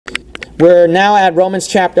We're now at Romans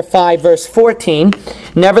chapter 5, verse 14.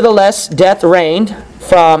 Nevertheless, death reigned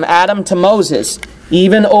from Adam to Moses,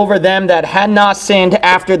 even over them that had not sinned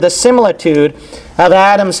after the similitude of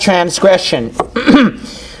Adam's transgression,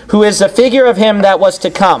 who is the figure of him that was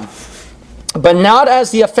to come. But not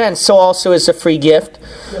as the offense, so also is the free gift.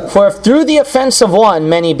 For if through the offense of one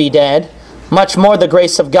many be dead, much more the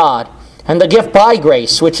grace of God, and the gift by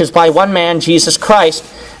grace, which is by one man, Jesus Christ,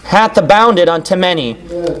 hath abounded unto many.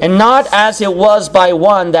 And not as it was by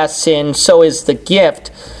one that sinned, so is the gift.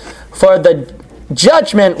 For the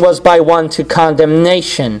judgment was by one to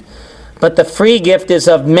condemnation, but the free gift is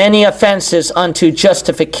of many offenses unto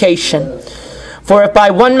justification. For if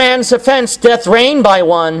by one man's offense death reigned by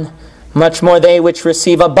one, much more they which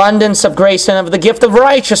receive abundance of grace and of the gift of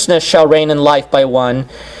righteousness shall reign in life by one,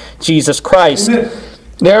 Jesus Christ. Amen.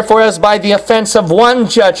 Therefore, as by the offense of one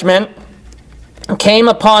judgment came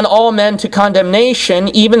upon all men to condemnation,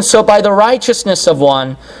 even so by the righteousness of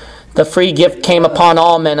one, the free gift came upon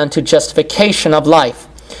all men unto justification of life.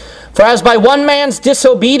 For as by one man's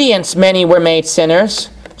disobedience many were made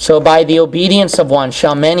sinners, so by the obedience of one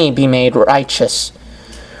shall many be made righteous.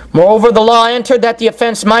 Moreover, the law entered that the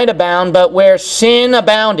offense might abound, but where sin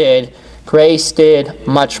abounded, grace did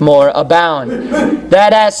much more abound.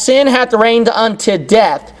 That as sin hath reigned unto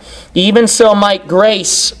death, even so might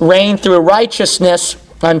grace reign through righteousness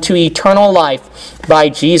unto eternal life by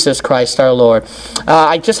Jesus Christ our Lord.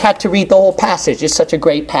 I just had to read the whole passage. It's such a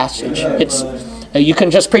great passage. You can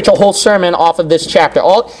just preach a whole sermon off of this chapter.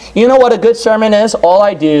 You know what a good sermon is? All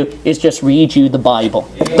I do is just read you the Bible.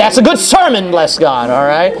 That's a good sermon, bless God, all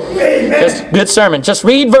right? Just good sermon. Just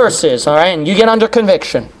read verses, all right? And you get under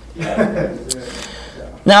conviction.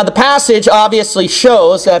 Now, the passage obviously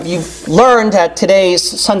shows that you've learned at today's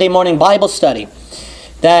Sunday morning Bible study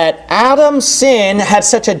that Adam's sin had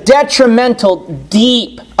such a detrimental,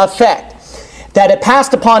 deep effect that it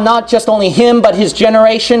passed upon not just only him, but his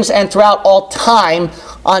generations and throughout all time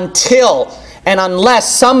until and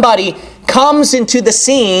unless somebody comes into the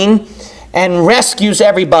scene and rescues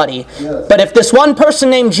everybody. Yes. But if this one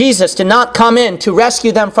person named Jesus did not come in to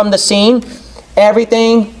rescue them from the scene,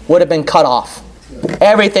 everything would have been cut off.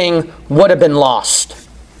 Everything would have been lost.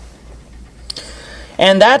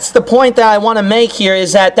 And that's the point that I want to make here,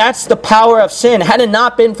 is that that's the power of sin. Had it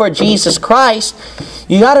not been for Jesus Christ,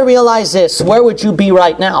 you got to realize this. Where would you be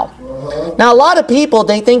right now? Now, a lot of people,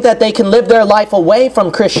 they think that they can live their life away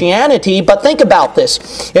from Christianity, but think about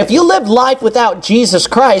this. If you lived life without Jesus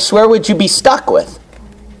Christ, where would you be stuck with?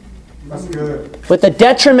 That's good. With the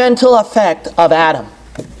detrimental effect of Adam.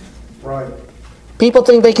 Right. People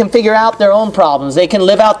think they can figure out their own problems. They can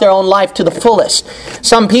live out their own life to the fullest.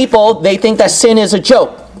 Some people, they think that sin is a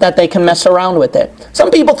joke, that they can mess around with it.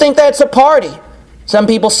 Some people think that it's a party. Some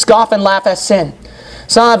people scoff and laugh at sin.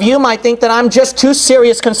 Some of you might think that I'm just too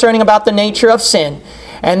serious concerning about the nature of sin.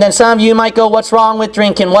 And then some of you might go, what's wrong with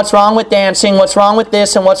drinking? What's wrong with dancing? What's wrong with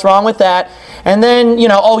this and what's wrong with that? And then,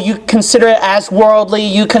 you consider it as worldly.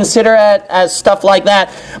 You consider it as stuff like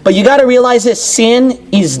that. But you got to realize this, sin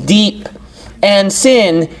is deep. And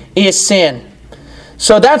sin is sin.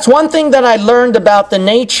 So that's one thing that I learned about the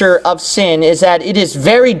nature of sin, is that it is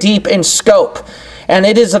very deep in scope. And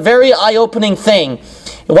it is a very eye-opening thing.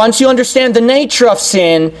 Once you understand the nature of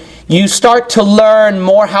sin, you start to learn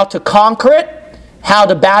more how to conquer it, how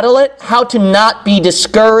to battle it, how to not be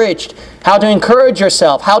discouraged, how to encourage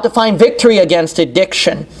yourself, how to find victory against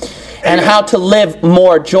addiction, and how to live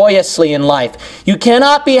more joyously in life. You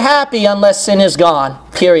cannot be happy unless sin is gone,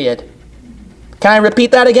 period. Can I repeat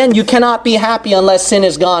that again? You cannot be happy unless sin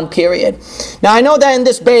is gone, period. Now, I know that in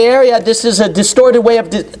this Bay Area, this is a distorted way of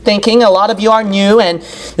thinking. A lot of you are new, and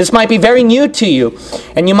this might be very new to you,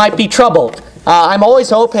 and you might be troubled. I'm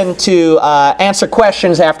always open to answer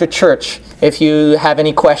questions after church if you have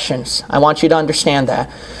any questions. I want you to understand that.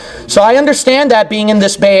 So I understand that being in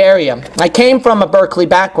this Bay Area. I came from a Berkeley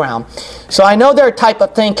background, so I know their type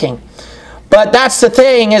of thinking. But that's the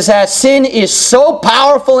thing, is that sin is so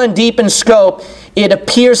powerful and deep in scope, it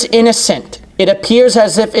appears innocent. It appears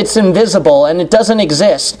as if it's invisible and it doesn't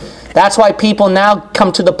exist. That's why people now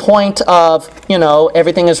come to the point of,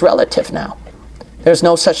 everything is relative now. There's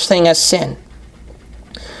no such thing as sin.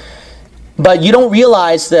 But you don't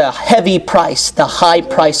realize the heavy price, the high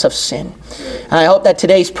price of sin. And I hope that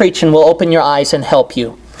today's preaching will open your eyes and help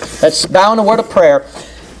you. Let's bow in a word of prayer.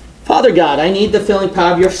 Father God, I need the filling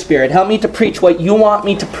power of your Spirit. Help me to preach what you want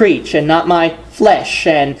me to preach, and not my flesh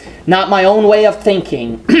and not my own way of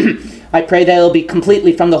thinking. I pray that it will be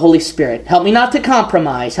completely from the Holy Spirit. Help me not to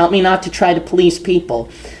compromise. Help me not to try to please people.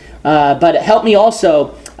 But help me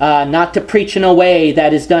also not to preach in a way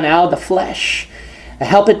that is done out of the flesh.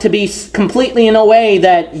 Help it to be completely in a way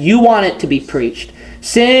that you want it to be preached.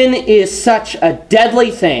 Sin is such a deadly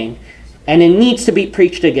thing, and it needs to be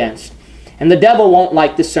preached against. And the devil won't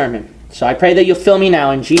like this sermon. So I pray that you'll fill me now.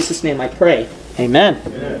 In Jesus' name I pray. Amen.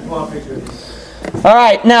 All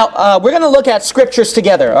right, now we're going to look at scriptures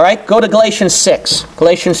together. All right, go to Galatians 6.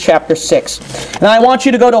 Galatians chapter 6. And I want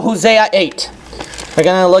you to go to Hosea 8. We're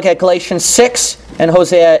going to look at Galatians 6 and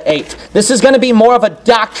Hosea 8. This is going to be more of a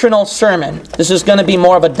doctrinal sermon. This is going to be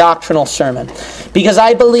more of a doctrinal sermon. Because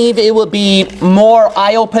I believe it will be more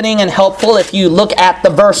eye-opening and helpful if you look at the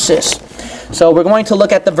verses. So we're going to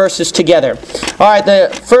look at the verses together. All right,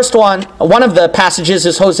 the first one of the passages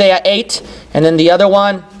is Hosea 8. And then the other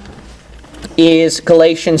one is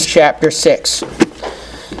Galatians chapter 6.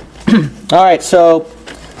 All right, so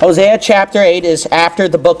Hosea chapter 8 is after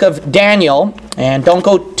the book of Daniel. And don't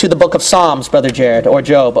go to the book of Psalms, Brother Jared, or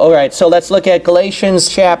Job. All right, so let's look at Galatians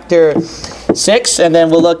chapter 6, and then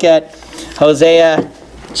we'll look at Hosea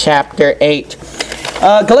chapter 8.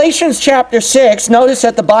 Galatians chapter 6, notice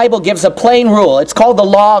that the Bible gives a plain rule. It's called the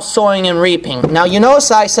law of sowing and reaping. Now, you notice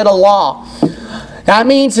I said a law. That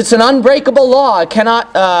means it's an unbreakable law. It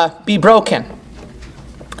cannot be broken.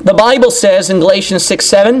 The Bible says in Galatians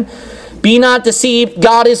 6:7, "Be not deceived,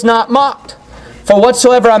 God is not mocked. For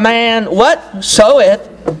whatsoever a man soweth,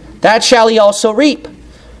 that shall he also reap.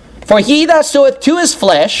 For he that soweth to his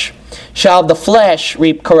flesh shall of the flesh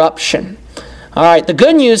reap corruption." All right, the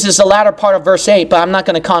good news is the latter part of verse 8, but I'm not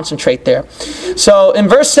going to concentrate there. So in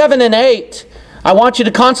verse 7 and 8, I want you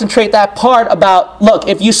to concentrate that part about, look,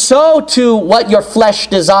 if you sow to what your flesh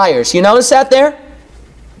desires. You notice that there?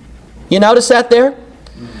 You notice that there?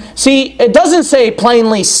 See, it doesn't say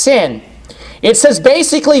plainly sin. It says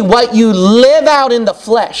basically what you live out in the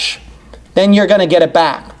flesh, then you're going to get it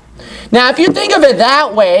back. Now, if you think of it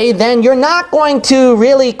that way, then you're not going to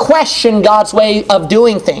really question God's way of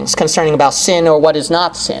doing things concerning about sin or what is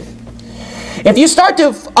not sin. If you start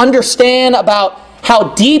to understand about how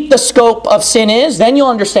deep the scope of sin is, then you'll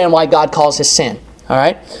understand why God calls it sin. All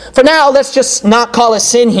right? For now, let's just not call it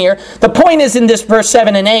sin here. The point is in this verse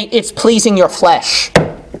 7 and 8, it's pleasing your flesh.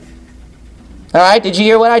 All right? Did you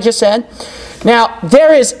hear what I just said? Now,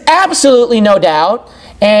 there is absolutely no doubt,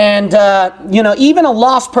 and even a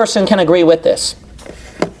lost person can agree with this.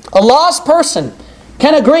 A lost person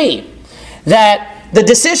can agree that the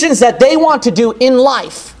decisions that they want to do in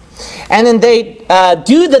life, and then they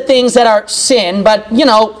do the things that are sin, but,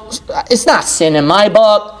 it's not sin in my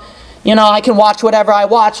book. I can watch whatever I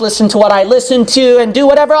watch, listen to what I listen to, and do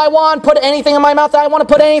whatever I want, put anything in my mouth that I want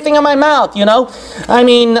to put anything in my mouth,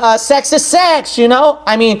 sex is sex,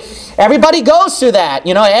 everybody goes through that,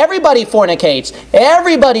 everybody fornicates,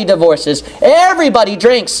 everybody divorces, everybody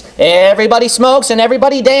drinks, everybody smokes, and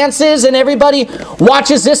everybody dances, and everybody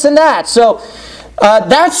watches this and that. So,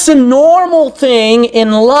 that's a normal thing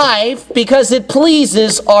in life because it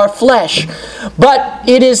pleases our flesh. But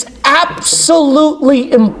it is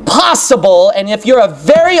absolutely impossible, and if you're a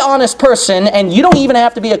very honest person, and you don't even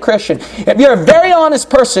have to be a Christian, if you're a very honest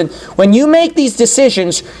person, when you make these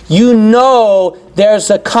decisions, you know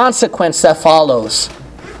there's a consequence that follows.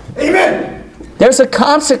 Amen. There's a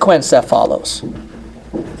consequence that follows.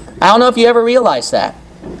 I don't know if you ever realized that.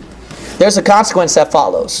 There's a consequence that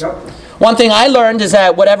follows. Yep. One thing I learned is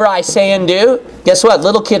that whatever I say and do, guess what?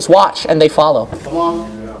 Little kids watch and they follow. Come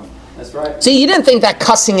on. Yeah. That's right. See, you didn't think that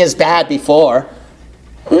cussing is bad before.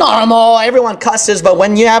 Normal, everyone cusses, but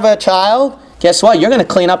when you have a child, guess what? You're going to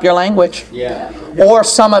clean up your language. Yeah. Or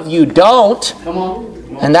some of you don't. Come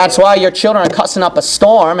on. And that's why your children are cussing up a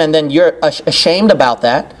storm, and then you're ashamed about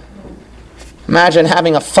that. Imagine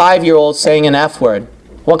having a 5-year-old saying an F word.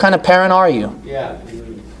 What kind of parent are you? Yeah.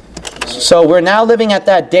 So we're now living at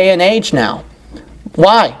that day and age now.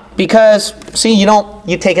 Why? Because, see,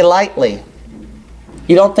 you take it lightly.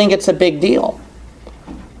 You don't think it's a big deal.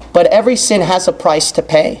 But every sin has a price to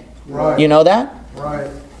pay. Right. You know that?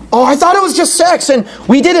 Right. Oh, I thought it was just sex, and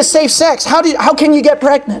we did a safe sex. How can you get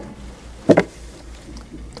pregnant?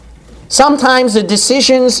 Sometimes the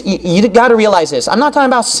decisions, you got to realize this. I'm not talking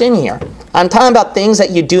about sin here. I'm talking about things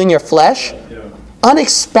that you do in your flesh. Yeah.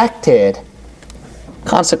 Unexpected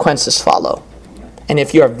consequences follow. And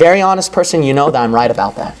if you're a very honest person, you know that I'm right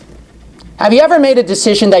about that. Have you ever made a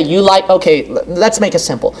decision that you like? Okay, let's make it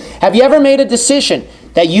simple. Have you ever made a decision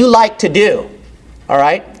that you like to do? All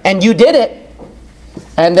right? And you did it.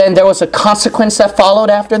 And then there was a consequence that followed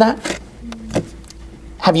after that?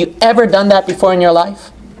 Have you ever done that before in your life?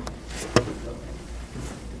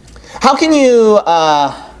 How can you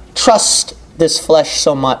trust this flesh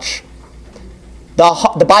so much?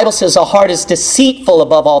 The Bible says the heart is deceitful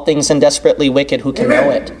above all things and desperately wicked. Who can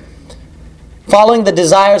know it? Following the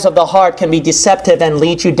desires of the heart can be deceptive and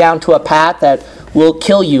lead you down to a path that will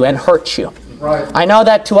kill you and hurt you. Right. I know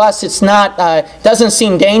that to us it's not, doesn't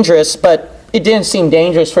seem dangerous, but it didn't seem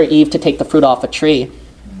dangerous for Eve to take the fruit off a tree.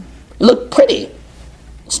 It looked pretty.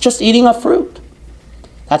 It's just eating a fruit.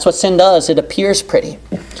 That's what sin does. It appears pretty.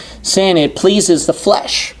 Sin, it pleases the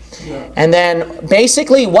flesh. Yeah. And then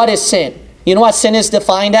basically, what is sin? You know what sin is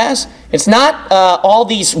defined as? It's not all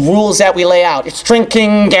these rules that we lay out. It's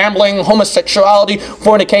drinking, gambling, homosexuality,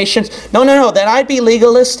 fornications. No. Then I'd be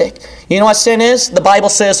legalistic. You know what sin is? The Bible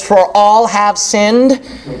says, for all have sinned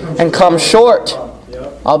and come short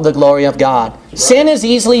of the glory of God. Sin is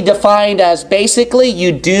easily defined as basically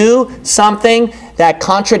you do something that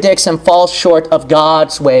contradicts and falls short of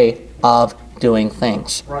God's way of doing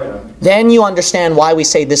things. Right. Then you understand why we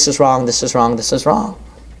say this is wrong, this is wrong, this is wrong.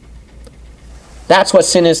 That's what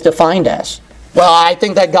sin is defined as. Well, I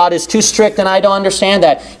think that God is too strict and I don't understand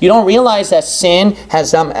that. You don't realize that sin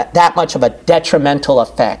has that much of a detrimental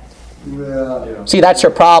effect. Yeah. See, that's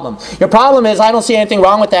your problem. Your problem is I don't see anything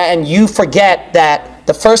wrong with that, and you forget that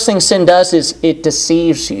the first thing sin does is it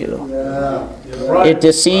deceives you. Yeah. It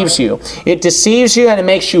deceives you. It deceives you and it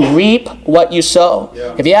makes you reap what you sow.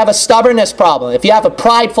 Yeah. If you have a stubbornness problem, if you have a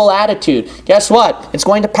prideful attitude, guess what? It's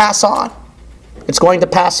going to pass on. It's going to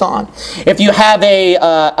pass on. If you have a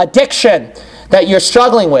addiction that you're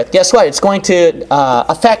struggling with, guess what? It's going to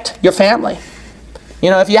affect your family. You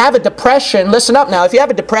know, if you have a depression, listen up now, if you have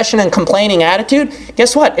a depression and complaining attitude,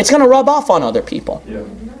 guess what? It's going to rub off on other people. Yeah.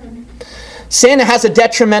 Sin has a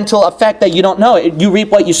detrimental effect that you don't know. You reap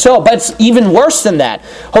what you sow. But it's even worse than that.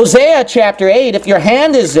 Hosea chapter 8, if your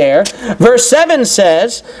hand is there, verse 7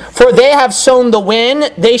 says, for they have sown the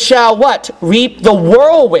wind, they shall what? Reap the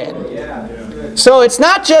whirlwind. Yeah. So it's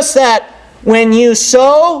not just that when you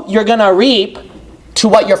sow, you're going to reap to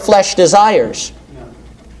what your flesh desires.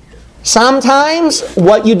 Sometimes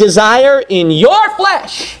what you desire in your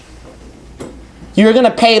flesh, you're going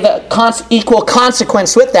to pay the equal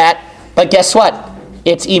consequence with that. But guess what?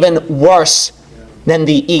 It's even worse than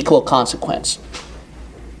the equal consequence.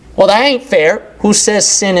 Well, that ain't fair. Who says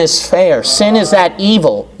sin is fair? Sin is that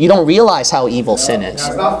evil. You don't realize how evil sin is.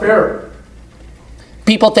 That's not fair.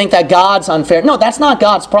 People think that God's unfair. No, that's not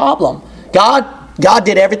God's problem. God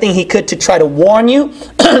did everything He could to try to warn you,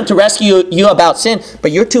 to rescue you about sin,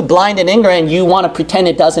 but you're too blind and ignorant and you want to pretend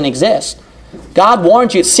it doesn't exist. God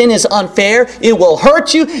warned you, sin is unfair, it will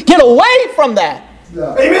hurt you, get away from that.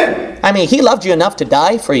 Yeah. Amen. I mean, He loved you enough to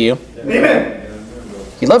die for you. Amen.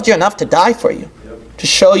 He loved you enough to die for you. To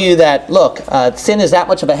show you that, look, sin is that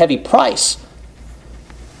much of a heavy price.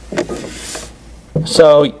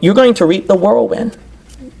 So you're going to reap the whirlwind.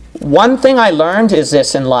 One thing I learned is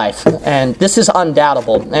this in life, and this is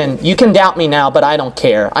undoubtable, and you can doubt me now, but I don't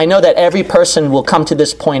care. I know that every person will come to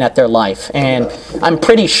this point at their life, and I'm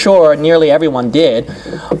pretty sure nearly everyone did,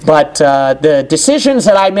 but the decisions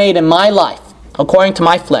that I made in my life, according to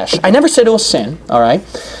my flesh, I never said it was sin, all right?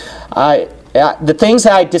 The things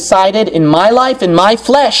that I decided in my life, in my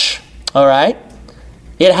flesh, all right,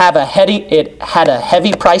 it had a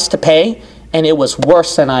heavy price to pay, and it was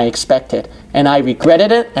worse than I expected. And I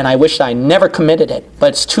regretted it, and I wish I never committed it. But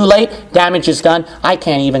it's too late. Damage is done. I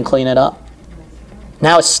can't even clean it up.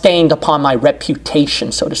 Now it's stained upon my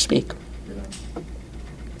reputation, so to speak.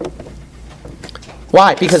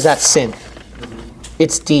 Why? Because that's sin.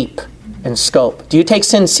 It's deep in scope. Do you take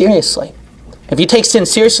sin seriously? If you take sin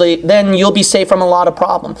seriously, then you'll be saved from a lot of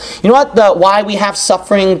problems. You know what? Why we have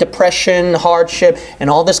suffering, depression, hardship, and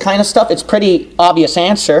all this kind of stuff? It's pretty obvious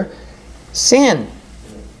answer. Sin.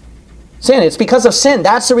 Sin. It's because of sin.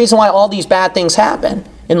 That's the reason why all these bad things happen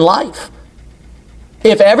in life.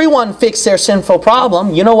 If everyone fixed their sinful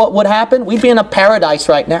problem, you know what would happen? We'd be in a paradise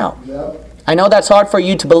right now. Yep. I know that's hard for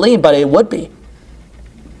you to believe, but it would be.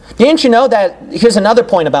 Didn't you know that, here's another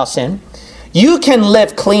point about sin. You can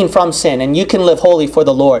live clean from sin and you can live holy for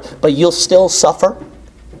the Lord, but you'll still suffer.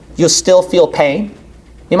 You'll still feel pain.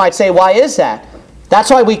 You might say, why is that? That's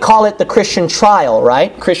why we call it the Christian trial,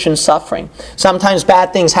 right? Christian suffering. Sometimes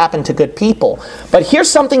bad things happen to good people. But here's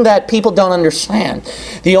something that people don't understand.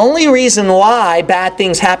 The only reason why bad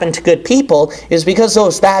things happen to good people is because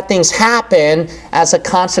those bad things happen as a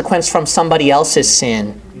consequence from somebody else's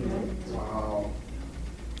sin. Wow.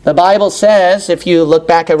 The Bible says, if you look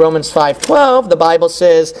back at Romans 5:12, the Bible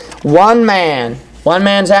says, one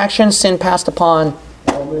man's action, sin passed upon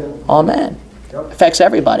all men. Yep. Affects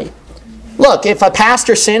everybody. Look, if a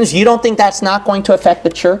pastor sins, you don't think that's not going to affect the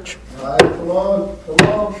church? All right, come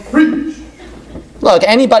on, preach. Look,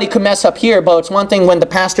 anybody could mess up here, but it's one thing when the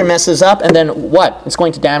pastor messes up, and then what? It's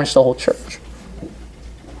going to damage the whole church.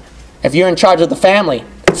 If you're in charge of the family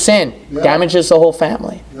Sin Yeah. damages the whole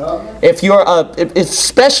family. Yeah. If you're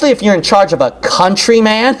especially if you're in charge of a country,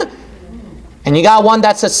 man, and you got one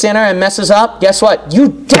that's a sinner and messes up, guess what? You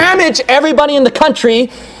damage everybody in the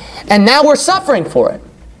country, and now we're suffering for it.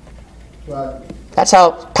 Right. That's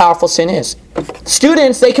how powerful sin is.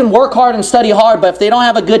 Students, they can work hard and study hard, but if they don't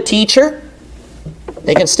have a good teacher,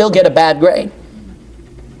 they can still get a bad grade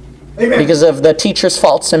Amen. because of the teacher's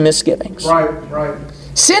faults and misgivings. Right, right.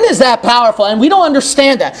 Sin is that powerful, and we don't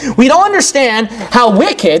understand that. We don't understand how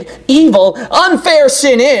wicked, evil, unfair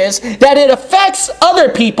sin is, that it affects other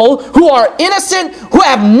people who are innocent, who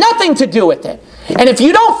have nothing to do with it. And if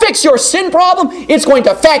you don't fix your sin problem, it's going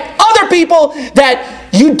to affect other people that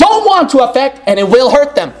you don't want to affect, and it will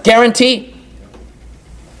hurt them. Guarantee.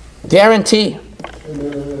 Guarantee.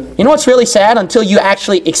 You know what's really sad? Until you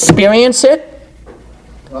actually experience it,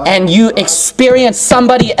 and you experience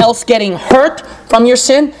somebody else getting hurt from your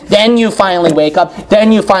sin, then you finally wake up,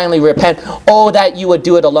 then you finally repent. Oh, that you would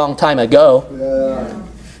do it a long time ago. Yeah.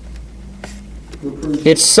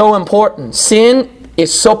 It's so important. Sin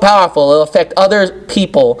is so powerful, it'll affect other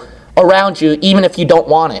people around you even if you don't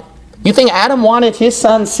want it. You think Adam wanted his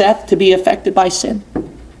son Seth to be affected by sin?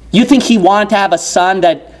 You think he wanted to have a son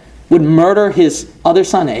that would murder his other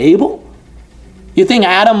son Abel? You think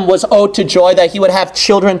Adam was owed to joy that he would have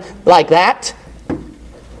children like that?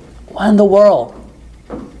 What in the world?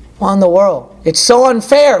 What in the world? It's so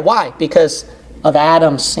unfair. Why? Because of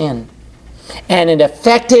Adam's sin. And it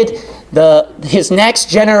affected his next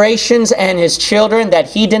generations and his children that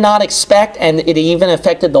he did not expect, and it even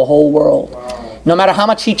affected the whole world. No matter how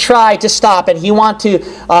much he tried to stop it, he wanted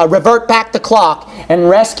to revert back the clock and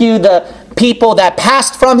rescue the people that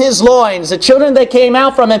passed from his loins, the children that came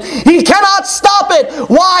out from him. He cannot stop it.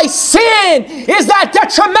 Why? Sin is that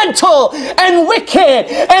detrimental and wicked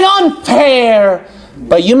and unfair.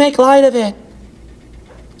 But you make light of it.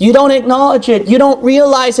 You don't acknowledge it. You don't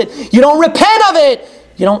realize it. You don't repent of it.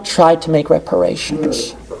 You don't try to make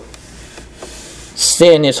reparations.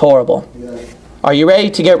 Sin is horrible. Are you ready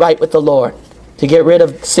to get right with the Lord? To get rid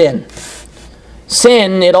of sin?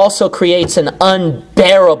 Sin, it also creates an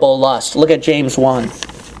unbearable lust. Look at James 1.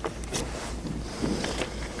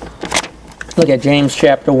 Look at James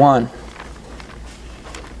chapter 1.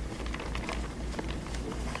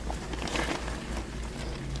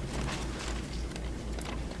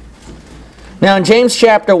 Now in James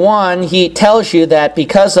chapter 1, he tells you that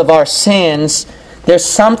because of our sins, there's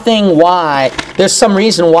some reason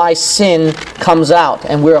why sin comes out,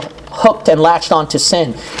 and we're hooked and latched onto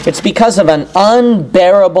sin. It's because of an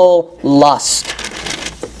unbearable lust.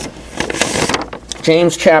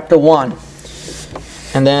 James chapter 1.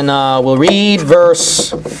 And then we'll read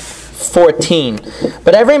verse 14.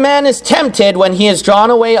 But every man is tempted when he is drawn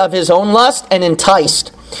away of his own lust and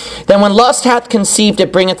enticed. Then when lust hath conceived,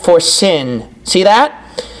 it bringeth forth sin. See that?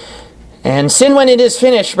 And sin, when it is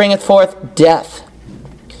finished, bringeth forth death.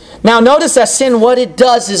 Now notice that sin, what it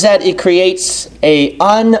does is that it creates an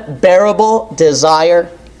unbearable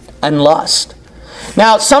desire and lust.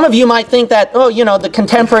 Now some of you might think that, the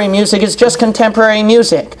contemporary music is just contemporary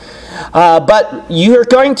music. But you're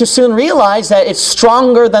going to soon realize that it's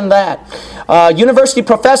stronger than that. University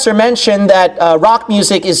professor mentioned that rock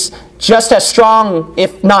music is just as strong,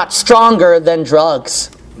 if not stronger, than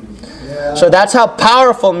drugs. So that's how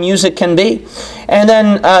powerful music can be. And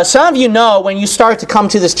then some of you know when you start to come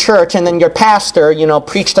to this church and then your pastor,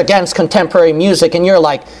 preached against contemporary music, and you're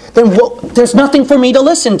like, then there's nothing for me to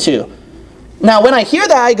listen to. Now when I hear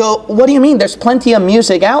that, I go, what do you mean? There's plenty of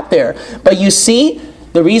music out there. But you see,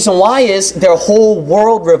 the reason why is their whole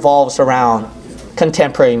world revolves around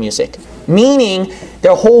contemporary music. Meaning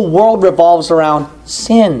their whole world revolves around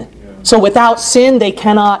sin. So without sin, they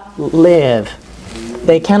cannot live.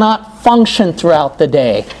 They cannot function throughout the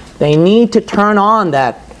day. They need to turn on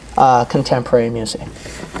that contemporary music.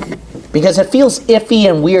 Because it feels iffy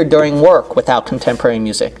and weird during work without contemporary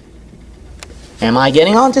music. Am I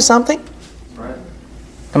getting on to something?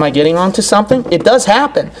 Am I getting on to something? It does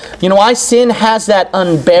happen. You know why? Sin has that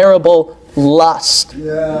unbearable lust.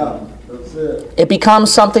 Yeah, that's it. It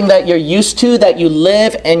becomes something that you're used to, that you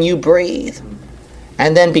live and you breathe.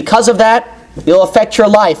 And then because of that, it'll affect your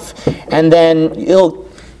life. And then it'll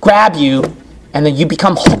grab you, and then you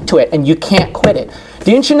become hooked to it, and you can't quit it.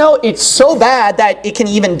 Didn't you know it's so bad that it can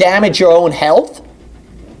even damage your own health?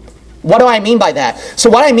 What do I mean by that? So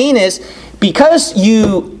what I mean is, because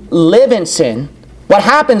you live in sin, what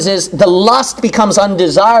happens is the lust becomes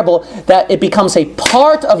undesirable, that it becomes a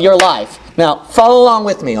part of your life. Now, follow along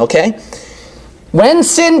with me, okay? When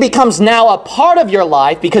sin becomes now a part of your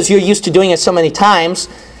life, because you're used to doing it so many times,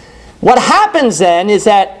 what happens then is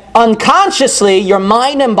that unconsciously your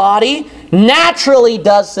mind and body naturally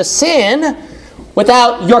does the sin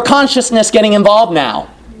without your consciousness getting involved now.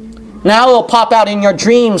 Now it'll pop out in your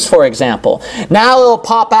dreams, for example. Now it'll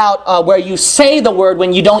pop out where you say the word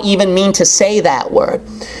when you don't even mean to say that word.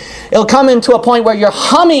 It'll come into a point where you're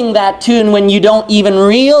humming that tune when you don't even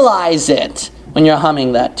realize it when you're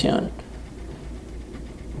humming that tune.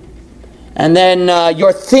 And then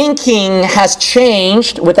your thinking has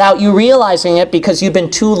changed without you realizing it because you've been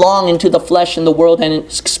too long into the flesh and the world and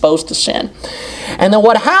it's exposed to sin. And then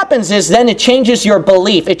what happens is then it changes your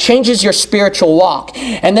belief. It changes your spiritual walk.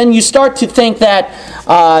 And then you start to think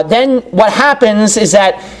that then what happens is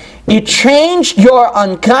that you changed your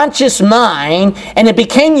unconscious mind and it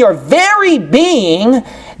became your very being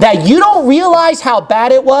that you don't realize how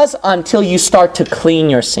bad it was until you start to clean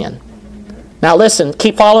your sin. Now listen,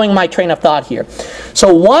 keep following my train of thought here.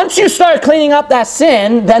 So once you start cleaning up that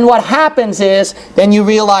sin, then what happens is, then you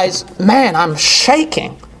realize, man, I'm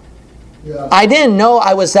shaking. Yeah. I didn't know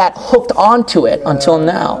I was that hooked onto it until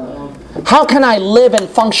now. How can I live and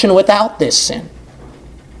function without this sin?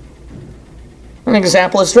 An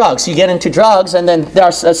example is drugs. You get into drugs and then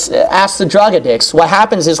ask the drug addicts. What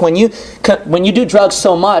happens is when you do drugs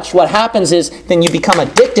so much, what happens is then you become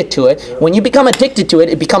addicted to it. When you become addicted to it,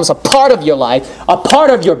 it becomes a part of your life, a part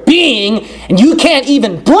of your being, and you can't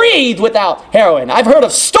even breathe without heroin. I've heard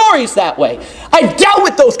of stories that way. I've dealt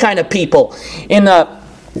with those kind of people in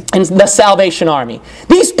the Salvation Army.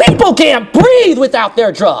 These people can't breathe without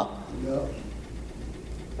their drug.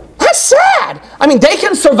 That's sad. I mean, they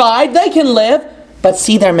can survive, they can live, but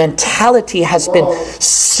see, their mentality has been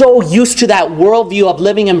so used to that worldview of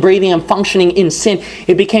living and breathing and functioning in sin,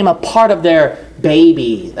 it became a part of their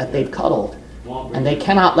baby that they've cuddled. And they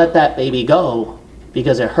cannot let that baby go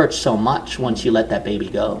because it hurts so much once you let that baby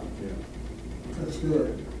go.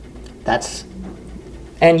 That's good.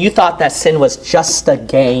 And you thought that sin was just a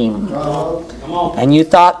game. And you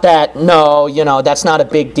thought that, no, that's not a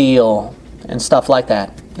big deal and stuff like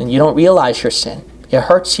that. And you don't realize your sin. It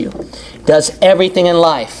hurts you. It does everything in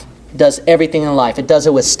life. It does everything in life. It does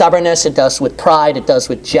it with stubbornness. It does with pride. It does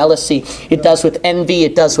with jealousy. It does with envy.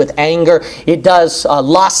 It does with anger. It does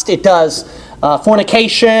lust. It does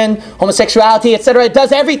fornication, homosexuality, etc. It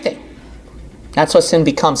does everything. That's what sin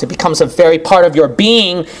becomes. It becomes a very part of your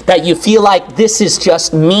being that you feel like this is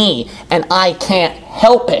just me and I can't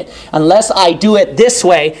help it. Unless I do it this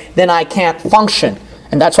way, then I can't function.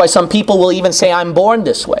 And that's why some people will even say, I'm born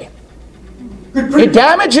this way. It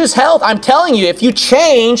damages health. I'm telling you, if you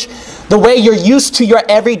change the way you're used to your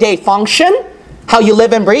everyday function, how you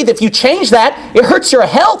live and breathe, if you change that, it hurts your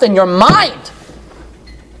health and your mind.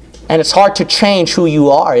 And it's hard to change who you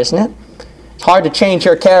are, isn't it? It's hard to change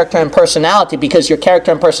your character and personality because your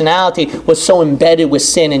character and personality was so embedded with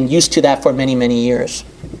sin and used to that for many, many years.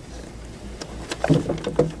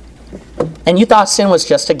 And you thought sin was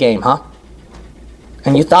just a game, huh?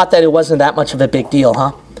 And you thought that it wasn't that much of a big deal,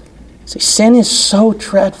 huh? See, sin is so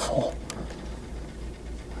dreadful.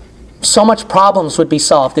 So much problems would be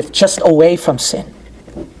solved if just away from sin.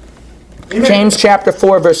 Amen. James chapter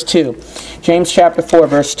 4, verse 2. James chapter 4,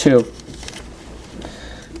 verse 2.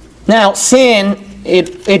 Now, sin,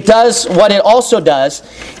 it does, what it also does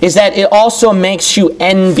is that it also makes you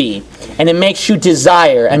envy. And it makes you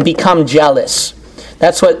desire and become jealous.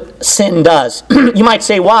 That's what sin does. You might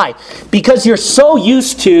say, why? Because you're so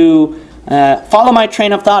used to, follow my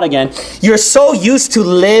train of thought again. You're so used to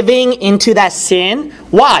living into that sin.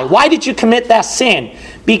 Why? Why did you commit that sin?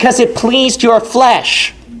 Because it pleased your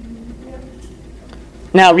flesh.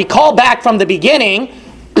 Now, recall back from the beginning,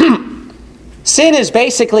 sin is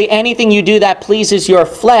basically anything you do that pleases your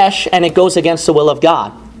flesh and it goes against the will of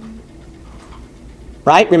God.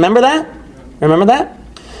 Right? Remember that? Remember that?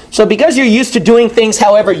 So because you're used to doing things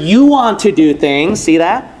however you want to do things, see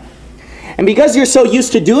that? And because you're so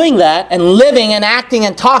used to doing that and living and acting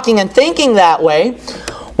and talking and thinking that way,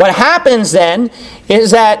 what happens then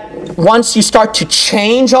is that once you start to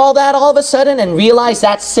change all that all of a sudden and realize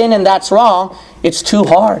that's sin and that's wrong, it's too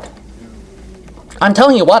hard. I'm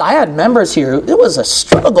telling you what, I had members here, it was a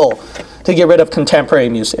struggle to get rid of contemporary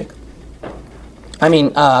music. I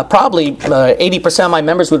mean, probably 80% of my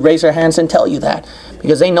members would raise their hands and tell you that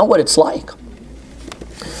because they know what it's like.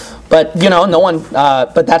 But, no one,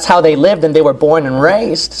 but that's how they lived and they were born and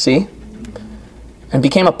raised, see? And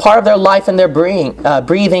became a part of their life and their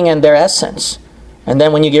breathing and their essence. And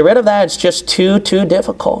then when you get rid of that, it's just too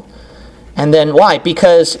difficult. And then why?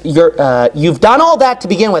 Because you've done all that to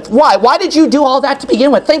begin with. Why? Why did you do all that to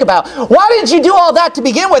begin with? Think about, why did you do all that to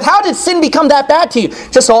begin with? How did sin become that bad to you?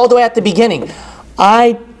 Just all the way at the beginning.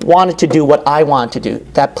 I wanted to do what I wanted to do,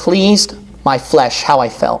 that pleased my flesh, how I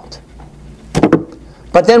felt.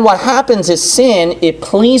 But then what happens is sin, it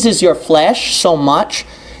pleases your flesh so much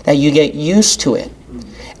that you get used to it.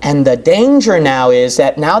 And the danger now is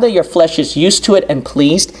that now that your flesh is used to it and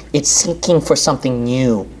pleased, it's seeking for something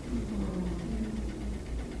new.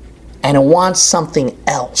 And it wants something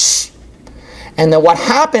else. And then what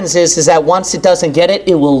happens is that once it doesn't get it,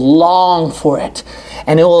 it will long for it.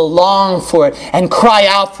 And it will long for it and cry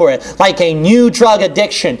out for it, like a new drug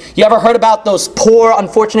addiction. You ever heard about those poor,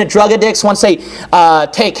 unfortunate drug addicts once they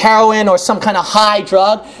take heroin or some kind of high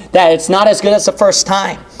drug, that it's not as good as the first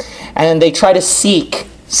time? And they try to seek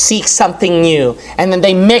something new, and then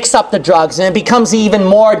they mix up the drugs, and it becomes even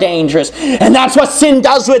more dangerous. And that's what sin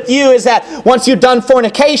does with you, is that once you've done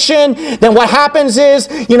fornication, then what happens is,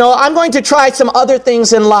 I'm going to try some other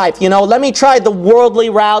things in life. Let me try the worldly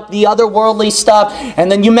route, the other worldly stuff, and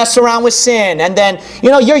then you mess around with sin, and then,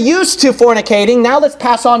 you're used to fornicating. Now let's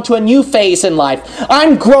pass on to a new phase in life.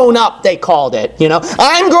 I'm grown up, they called it.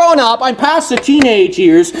 I'm grown up, I'm past the teenage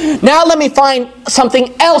years. Now let me find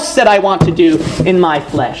something else that I want to do in my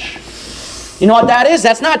flesh. You know what that is?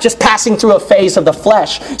 That's not just passing through a phase of the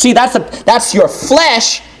flesh. See, that's your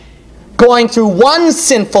flesh going through one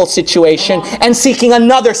sinful situation and seeking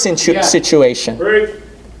another situation.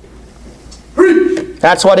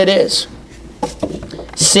 That's what it is.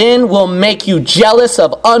 Sin will make you jealous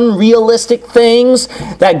of unrealistic things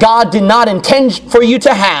that God did not intend for you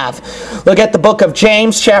to have. Look at the book of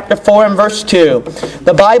James chapter 4 and verse 2.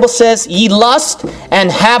 The Bible says, "Ye lust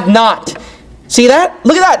and have not." See that?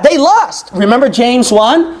 Look at that. They lust. Remember James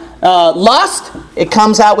 1? Lust, it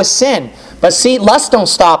comes out with sin. But see, lust don't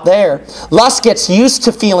stop there. Lust gets used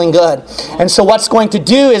to feeling good. And so what's going to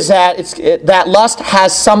do is that that lust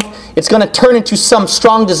it's going to turn into some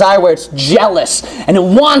strong desire where it's jealous. And it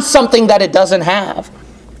wants something that it doesn't have.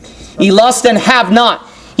 Ye lust and have not.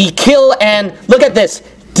 Ye kill and, look at this,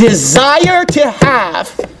 desire to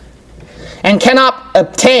have and cannot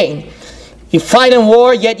obtain. You fight in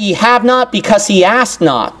war, yet ye have not, because ye ask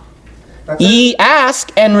not. Ye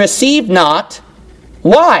ask and receive not.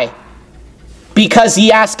 Why? Because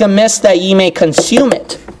ye ask amiss, that ye may consume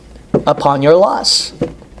it upon your lusts.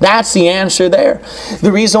 That's the answer there.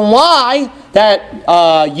 The reason why that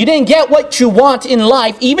you didn't get what you want in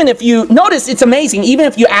life, even if you, notice it's amazing, even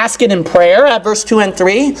if you ask it in prayer at verse 2 and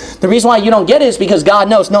 3, the reason why you don't get it is because God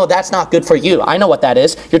knows, no, that's not good for you. I know what that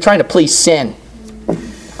is. You're trying to please sin.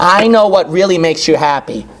 I know what really makes you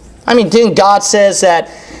happy. Didn't God says that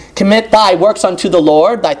commit thy works unto the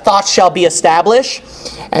Lord, thy thoughts shall be established,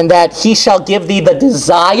 and that he shall give thee the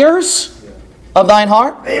desires of thine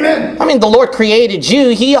heart? Amen. The Lord created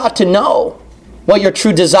you. He ought to know what your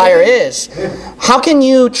true desire is. How can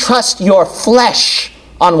you trust your flesh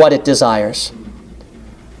on what it desires?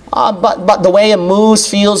 But the way it moves,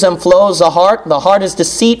 feels, and flows, the heart is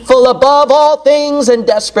deceitful above all things and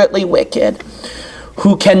desperately wicked.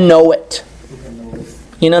 Who can know it?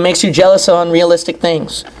 It makes you jealous of unrealistic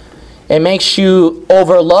things. It makes you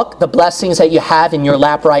overlook the blessings that you have in your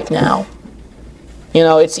lap right now.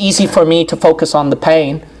 It's easy for me to focus on the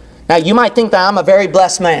pain. Now, you might think that I'm a very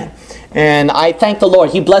blessed man. And I thank the Lord.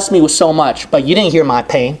 He blessed me with so much. But you didn't hear my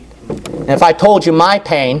pain. And if I told you my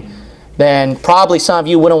pain, then probably some of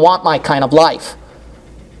you wouldn't want my kind of life.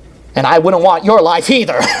 And I wouldn't want your life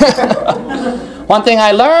either. One thing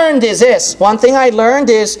I learned is this. One thing I learned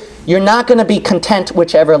is you're not going to be content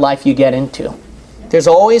whichever life you get into. There's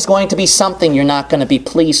always going to be something you're not going to be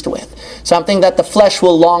pleased with. Something that the flesh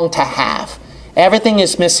will long to have. Everything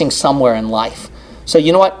is missing somewhere in life. So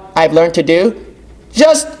you know what I've learned to do?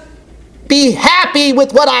 Just be happy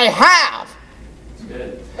with what I have.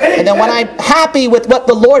 And then when I'm happy with what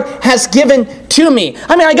the Lord has given to me.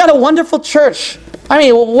 I got a wonderful church.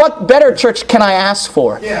 What better church can I ask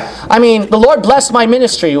for? Yeah. The Lord blessed my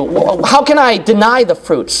ministry. How can I deny the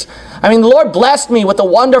fruits? The Lord blessed me with a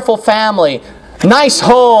wonderful family, nice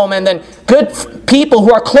home, and then good people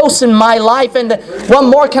who are close in my life. And what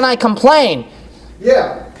more can I complain?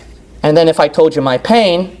 Yeah. And then if I told you my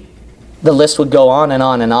pain, the list would go on and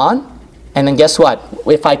on and on. And then guess what?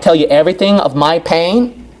 If I tell you everything of my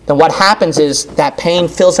pain, then what happens is that pain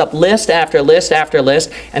fills up list after list after list,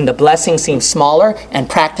 and the blessing seems smaller and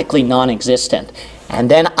practically non-existent. And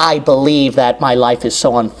then I believe that my life is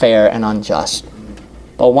so unfair and unjust.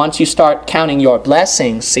 But once you start counting your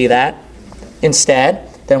blessings, see that? Instead,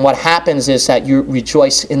 then what happens is that you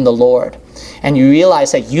rejoice in the Lord. And you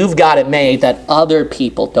realize that you've got it made that other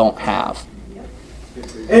people don't have.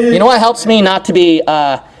 You know what helps me not to be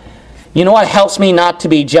You know what helps me not to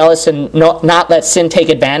be jealous and not let sin take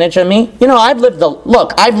advantage of me? You know, I've lived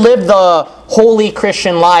the holy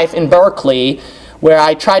Christian life in Berkeley, where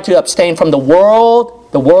I tried to abstain from the world,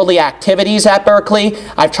 the worldly activities at Berkeley.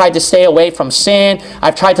 I've tried to stay away from sin.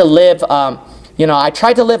 I've tried to live, I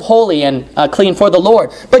tried to live holy and clean for the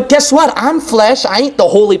Lord. But guess what? I'm flesh. I ain't the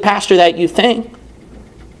holy pastor that you think.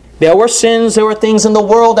 There were sins, there were things in the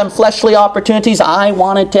world and fleshly opportunities I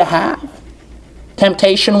wanted to have.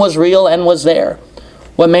 Temptation was real and was there.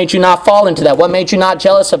 What made you not fall into that? What made you not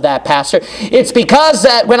jealous of that, Pastor? It's because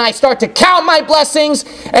that when I start to count my blessings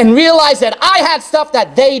and realize that I had stuff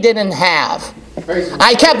that they didn't have.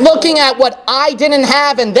 I kept looking at what I didn't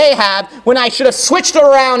have and they have, when I should have switched it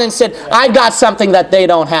around and said, I got something that they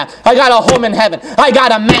don't have. I got a home in heaven. I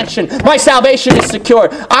got a mansion. My salvation is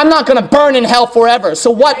secured. I'm not going to burn in hell forever. So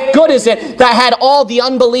what good is it that I had all the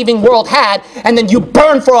unbelieving world had, and then you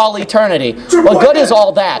burn for all eternity? What good is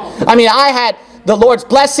all that? I mean, I had the Lord's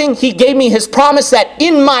blessing. He gave me His promise that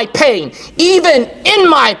in my pain, even in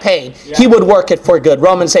my pain, He would work it for good.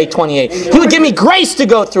 Romans 8:28. He would give me grace to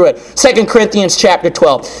go through it. 2 Corinthians chapter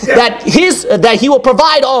 12. That He will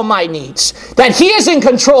provide all my needs. That He is in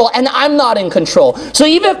control and I'm not in control. So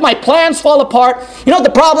even if my plans fall apart, you know what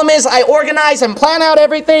the problem is? I organize and plan out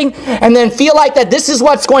everything and then feel like that this is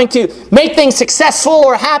what's going to make things successful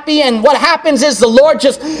or happy, and what happens is the Lord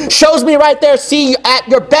just shows me right there, see, at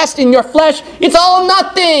your best in your flesh, it's all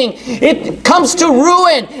nothing. It comes to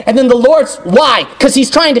ruin. And then the Lord's, why? Because He's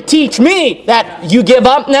trying to teach me that you give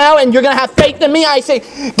up now and you're going to have faith in me. I say,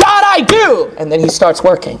 God, I do. And then He starts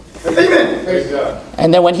working. Amen.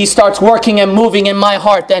 And then when He starts working and moving in my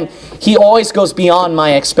heart, then He always goes beyond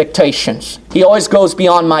my expectations. He always goes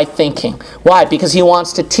beyond my thinking. Why? Because He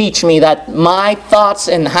wants to teach me that my thoughts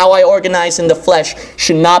and how I organize in the flesh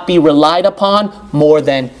should not be relied upon more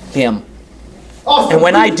than Him. Awesome. And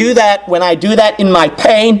when I do that in my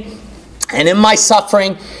pain and in my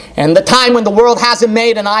suffering and the time when the world hasn't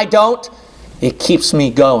made and I don't, it keeps me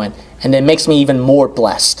going. And it makes me even more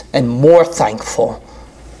blessed and more thankful,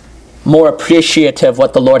 more appreciative of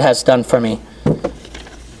what the Lord has done for me.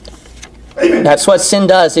 Amen. That's what sin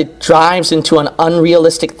does. It drives into an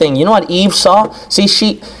unrealistic thing. You know what Eve saw? See,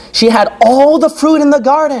 she had all the fruit in the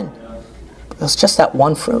garden. It was just that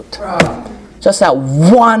one fruit. Just that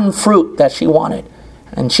one fruit that she wanted.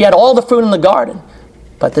 And she had all the fruit in the garden.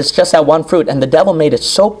 But there's just that one fruit. And the devil made it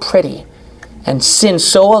so pretty. And sin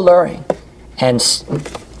so alluring. And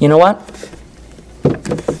you know what?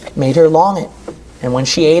 Made her long it. And when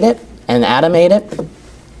she ate it, and Adam ate it,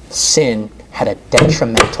 sin had a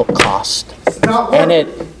detrimental cost. And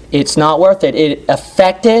it's not worth it. It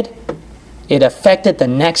affected the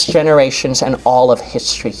next generations and all of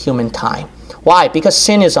history, human time. Why? Because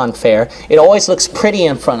sin is unfair. It always looks pretty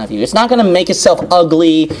in front of you. It's not going to make itself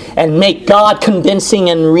ugly and make God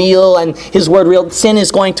convincing and real and His word real. Sin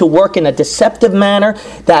is going to work in a deceptive manner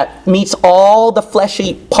that meets all the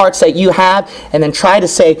fleshy parts that you have, and then try to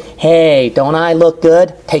say, hey, don't I look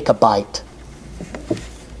good? Take a bite.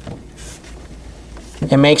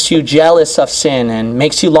 It makes you jealous of sin and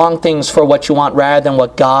makes you long things for what you want rather than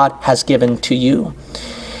what God has given to you.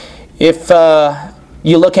 If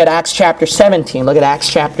you look at Acts chapter 17. Look at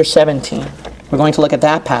Acts chapter 17. We're going to look at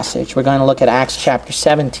that passage. We're going to look at Acts chapter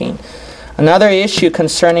 17. Another issue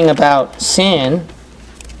concerning about sin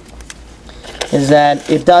is that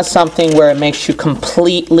it does something where it makes you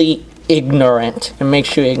completely ignorant. It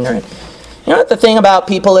makes you ignorant. You know what the thing about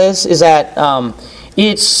people is that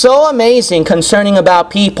it's so amazing concerning about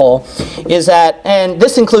people is that, and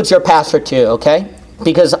this includes your pastor too, okay?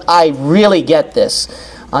 Because I really get this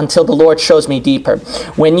until the Lord shows me deeper.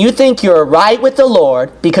 When you think you're right with the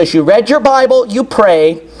Lord because you read your Bible, you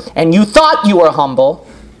prayed, and you thought you were humble.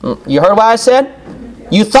 You heard what I said?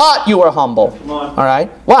 You thought you were humble. All right?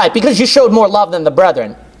 Why? Because you showed more love than the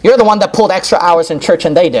brethren. You're the one that pulled extra hours in church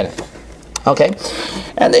and they didn't. Okay?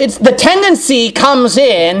 And it's the tendency comes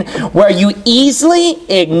in where you easily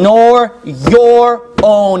ignore your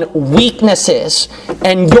own weaknesses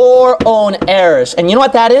and your own errors. And you know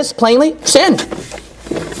what that is? Plainly, sin.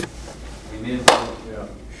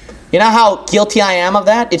 You know how guilty I am of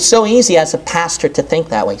that? It's so easy as a pastor to think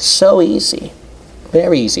that way. So easy.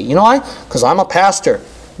 Very easy. You know why? Because I'm a pastor.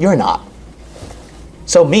 You're not.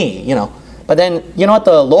 So me, But then, you know what?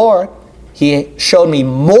 The Lord, He showed me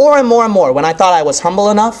more and more and more. When I thought I was humble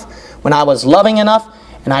enough, when I was loving enough,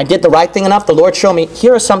 and I did the right thing enough, the Lord showed me,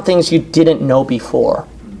 here are some things you didn't know before.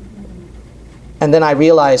 And then I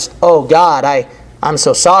realized, oh God, I'm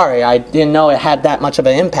so sorry. I didn't know it had that much of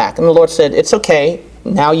an impact. And the Lord said, it's okay.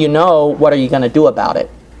 Now you know, what are you going to do about it?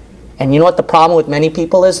 And you know what the problem with many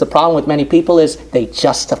people is? The problem with many people is they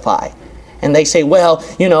justify. and they say, well,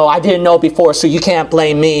 I didn't know before, so you can't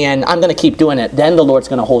blame me, and I'm going to keep doing it, then the Lord's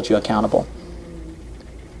going to hold you accountable.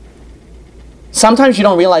 Sometimes you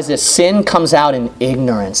don't realize this. Sin comes out in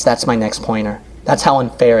ignorance. That's my next pointer. That's how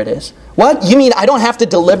unfair it is. What? You mean I don't have to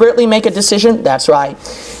deliberately make a decision? That's right.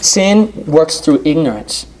 Sin works through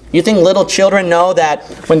ignorance. You think little children know that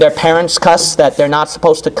when their parents cuss that they're not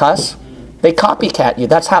supposed to cuss? They copycat you.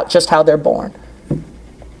 That's just how they're born.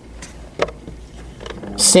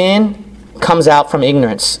 Sin comes out from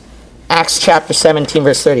ignorance. Acts chapter 17,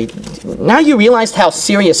 verse 30. Now you realized how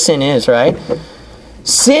serious sin is, right?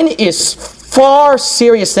 Sin is far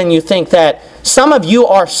serious than you think, that some of you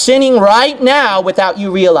are sinning right now without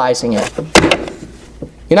you realizing it.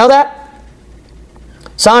 You know that?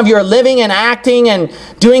 Some of you are living and acting and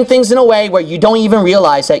doing things in a way where you don't even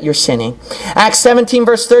realize that you're sinning. Acts 17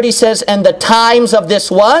 verse 30 says, and the times of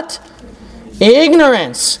this what?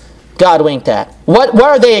 Ignorance. God winked at. What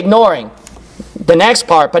are they ignoring? The next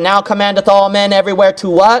part. But now commandeth all men everywhere to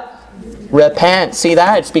what? Repent. See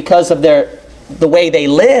that? It's because of the way they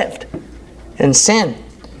lived in sin.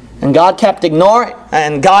 And God kept ignoring.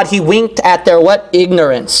 And God, He winked at their what?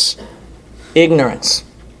 Ignorance. Ignorance.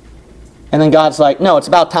 And then God's like, no, it's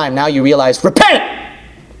about time. Now you realize, repent!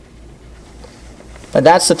 But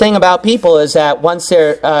that's the thing about people, is that once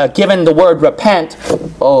they're given the word repent,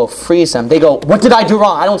 freeze them. They go, what did I do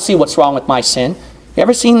wrong? I don't see what's wrong with my sin. You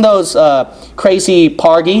ever seen those crazy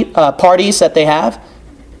parties that they have?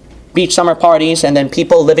 Beach summer parties, and then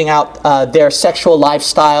people living out their sexual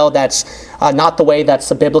lifestyle that's not the way, that's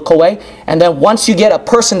the biblical way. And then once you get a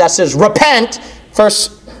person that says, repent,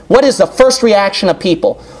 first, what is the first reaction of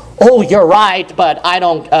people? Oh, you're right, but I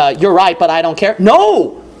don't care.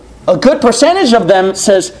 No! A good percentage of them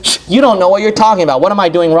says, you don't know what you're talking about. What am I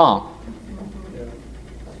doing wrong?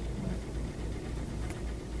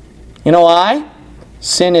 You know why?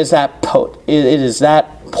 Sin is that it is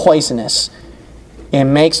that poisonous. It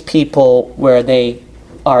makes people where they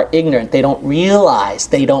are ignorant. They don't realize,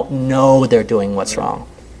 they don't know they're doing what's wrong.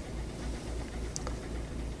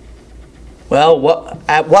 Well,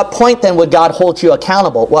 at what point then would God hold you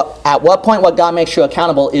accountable? At what point what God makes you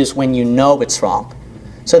accountable is when you know it's wrong.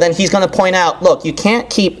 So then He's going to point out, look, you can't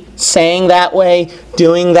keep saying that way,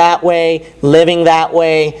 doing that way, living that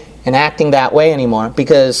way, and acting that way anymore,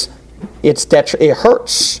 because it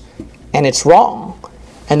hurts and it's wrong.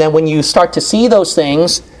 And then when you start to see those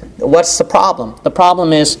things, what's the problem? The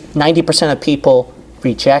problem is 90% of people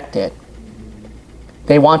reject it.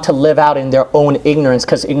 They want to live out in their own ignorance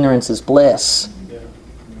because ignorance is bliss.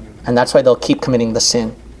 And that's why they'll keep committing the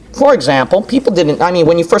sin. For example,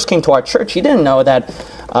 when you first came to our church, you didn't know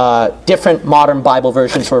that different modern Bible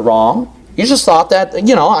versions were wrong. You just thought that,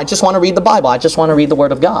 I just want to read the Bible. I just want to read the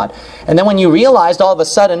Word of God. And then when you realized all of a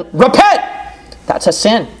sudden, repent! That's a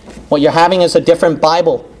sin. What you're having is a different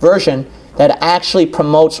Bible version that actually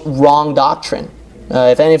promotes wrong doctrine.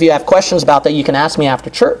 If any of you have questions about that, you can ask me after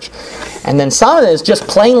church. And then some of it is just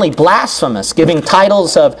plainly blasphemous, giving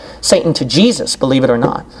titles of Satan to Jesus, believe it or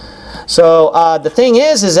not. So the thing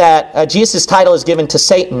is that Jesus' title is given to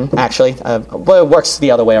Satan, actually. Well, it works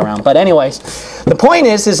the other way around. But anyways, the point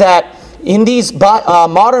is that in these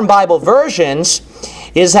modern Bible versions,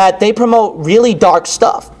 is that they promote really dark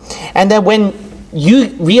stuff. And then when you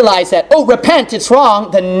realize that, repent, it's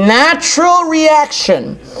wrong, the natural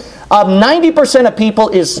reaction of 90% of people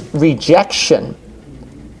is rejection.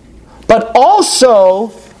 But also,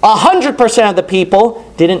 100% of the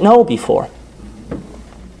people didn't know before.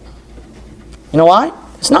 You know why?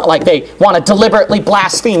 It's not like they want to deliberately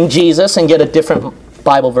blaspheme Jesus and get a different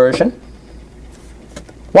Bible version.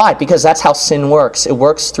 Why? Because that's how sin works. It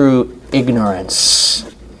works through ignorance,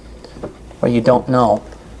 where you don't know.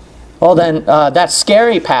 Well then, that's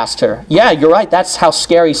scary, Pastor. Yeah, you're right. That's how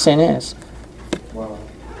scary sin is. Wow.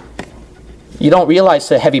 You don't realize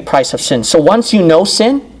the heavy price of sin. So once you know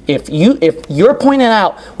sin, if you're pointing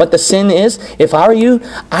out what the sin is, if I were you,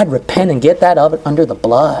 I'd repent and get that under the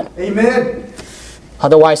blood. Amen.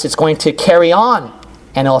 Otherwise, it's going to carry on,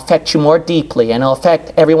 and it'll affect you more deeply, and it'll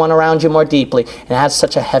affect everyone around you more deeply, and it has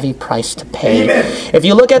such a heavy price to pay. Amen. If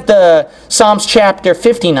you look at the Psalms chapter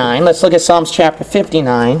 59, let's look at Psalms chapter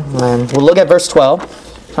 59, and we'll look at verse 12.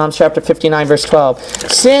 Psalms chapter 59, verse 12.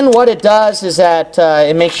 Sin, what it does is that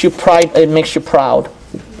it makes you proud.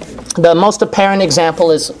 The most apparent example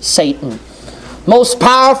is Satan. Most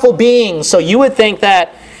powerful being. So you would think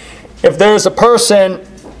that if there's a person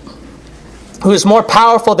who is more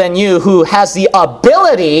powerful than you, who has the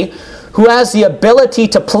ability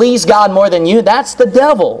to please God more than you, that's the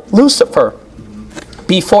devil, Lucifer,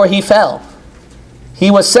 before he fell.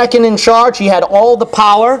 He was second in charge. He had all the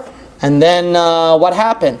power. And then what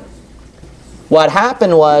happened? what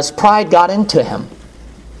happened was pride got into him.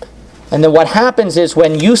 And then what happens is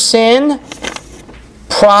when you sin,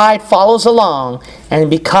 pride follows along and it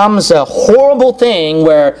becomes a horrible thing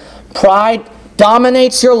where pride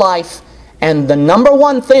dominates your life, and the number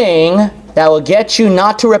one thing that will get you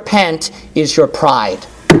not to repent is your pride.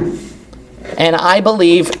 And I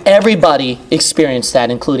believe everybody experienced that,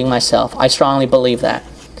 including myself. I strongly believe that.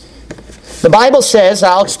 The Bible says,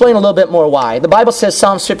 I'll explain a little bit more why. The Bible says,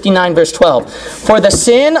 Psalms 59 verse 12, "For the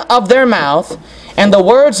sin of their mouth and the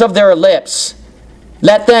words of their lips,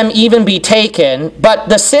 let them even be taken. But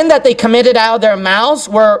the sin that they committed out of their mouths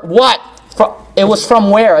were what? It was from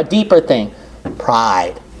where? A deeper thing.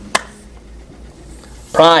 Pride.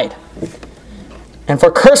 Pride. And for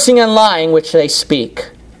cursing and lying which they speak."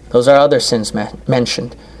 Those are other sins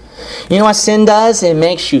mentioned. You know what sin does? It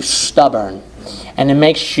makes you stubborn. And it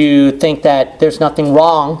makes you think that there's nothing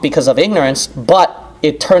wrong because of ignorance, but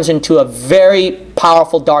it turns into a very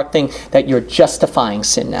powerful dark thing that you're justifying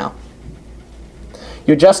sin now.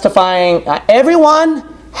 You're justifying... everyone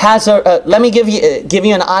has a... let me give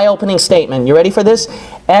you an eye-opening statement. You ready for this?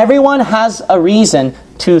 Everyone has a reason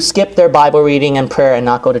to skip their Bible reading and prayer and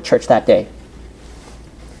not go to church that day.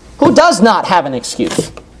 Who does not have an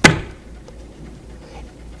excuse?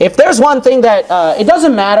 If there's one thing that, it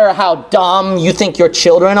doesn't matter how dumb you think your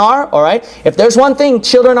children are, all right? If there's one thing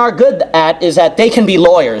children are good at is that they can be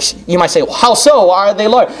lawyers. You might say, well, how so? Why are they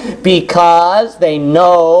lawyers? Because they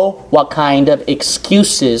know what kind of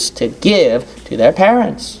excuses to give to their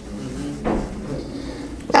parents.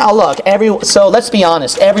 Now look, so let's be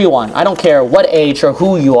honest, everyone, I don't care what age or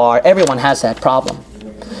who you are, everyone has that problem.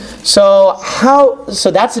 So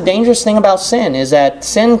that's the dangerous thing about sin, is that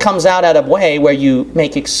sin comes out a way where you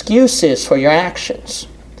make excuses for your actions.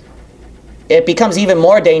 It becomes even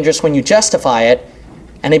more dangerous when you justify it,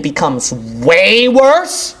 and it becomes way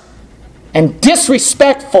worse and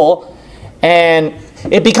disrespectful, and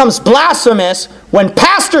it becomes blasphemous when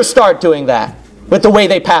pastors start doing that with the way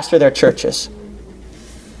they pastor their churches.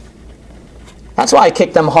 That's why I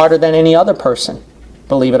kick them harder than any other person,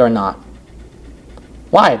 believe it or not.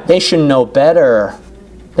 Why? They should know better.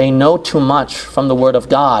 They know too much from the Word of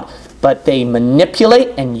God, but they manipulate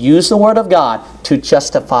and use the Word of God to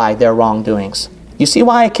justify their wrongdoings. You see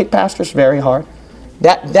why I kick pastors very hard?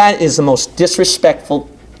 That is the most disrespectful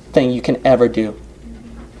thing you can ever do.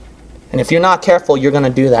 And if you're not careful, you're going to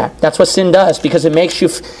do that. That's what sin does, because it makes you...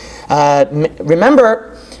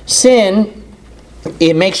 remember, sin...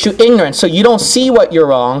 it makes you ignorant, so you don't see what you're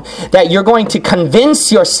wrong, that you're going to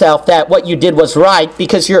convince yourself that what you did was right,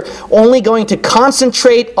 because you're only going to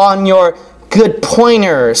concentrate on your good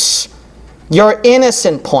pointers, your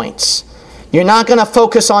innocent points. You're not going to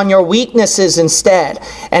focus on your weaknesses instead.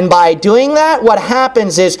 And by doing that, what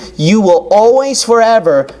happens is you will always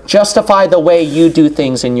forever justify the way you do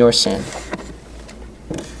things in your sin.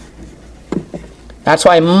 That's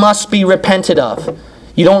why it must be repented of.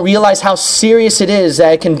 You don't realize how serious it is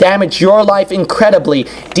that it can damage your life incredibly,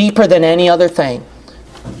 deeper than any other thing.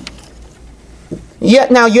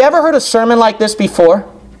 Now, you ever heard a sermon like this before?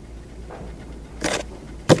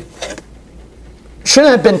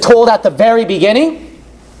 Shouldn't have been told at the very beginning.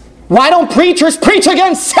 Why don't preachers preach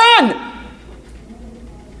against sin?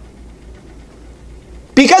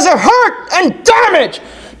 Because it hurt and damaged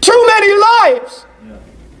too many lives.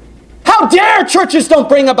 How dare churches don't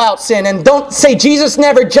bring about sin and don't say Jesus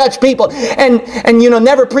never judged people and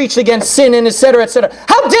never preached against sin and etc. etc.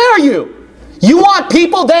 How dare you? You want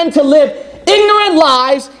people then to live ignorant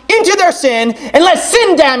lives into their sin and let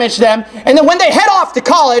sin damage them, and then when they head off to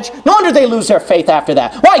college, no wonder they lose their faith after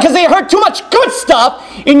that. Why? Because they heard too much good stuff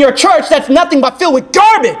in your church that's nothing but filled with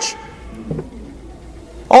garbage.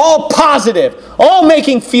 All positive, all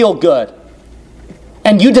making feel good.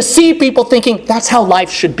 And you deceive people thinking that's how life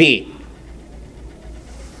should be.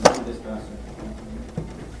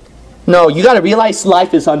 No, you got to realize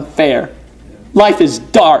life is unfair. Life is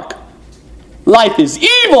dark. Life is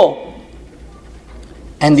evil.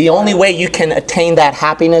 And the only way you can attain that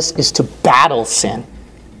happiness is to battle sin.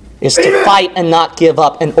 Is to fight and not give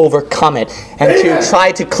up and overcome it. And to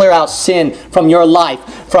try to clear out sin from your life,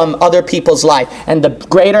 from other people's life. And the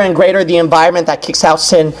greater and greater the environment that kicks out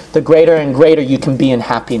sin, the greater and greater you can be in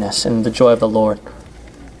happiness and the joy of the Lord.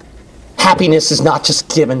 Happiness is not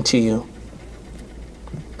just given to you.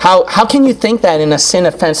 How can you think that in a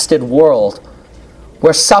sin-infested world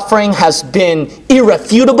where suffering has been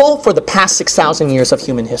irrefutable for the past 6,000 years of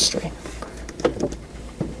human history?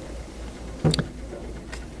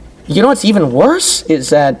 You know what's even worse is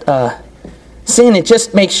that sin, it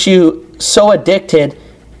just makes you so addicted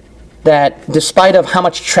that despite of how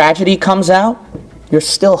much tragedy comes out, you're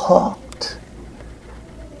still hooked.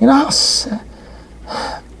 You know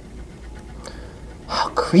how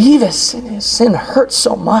grievous sin is. Sin hurts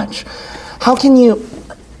so much. How can you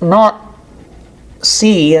not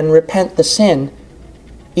see and repent the sin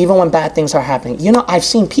even when bad things are happening? You know, I've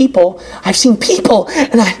seen people,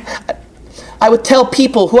 and I would tell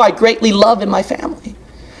people who I greatly love in my family,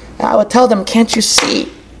 and I would tell them, can't you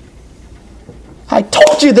see? I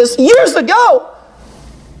told you this years ago.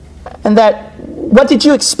 And that, what did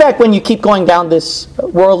you expect when you keep going down this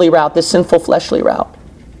worldly route, this sinful fleshly route?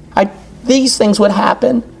 These things would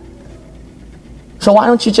happen. So why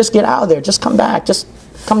don't you just get out of there? Just come back. Just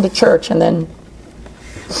come to church. And then,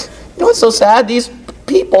 you know what's so sad? These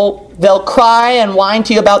people, they'll cry and whine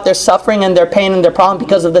to you about their suffering and their pain and their problem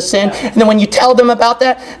because of the sin. And then when you tell them about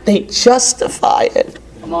that, they justify it.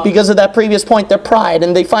 Because of that previous point, their pride.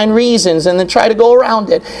 And they find reasons and then try to go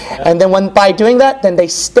around it. And then by doing that, then they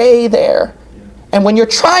stay there. And when you're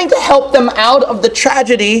trying to help them out of the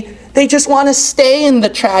tragedy, they just want to stay in the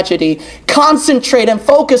tragedy. Concentrate and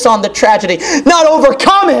focus on the tragedy. Not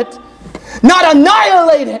overcome it. Not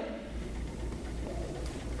annihilate it.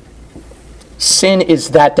 Sin is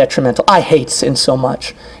that detrimental. I hate sin so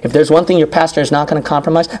much. If there's one thing your pastor is not going to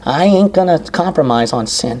compromise, I ain't going to compromise on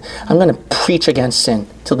sin. I'm going to preach against sin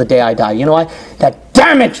till the day I die. You know why? That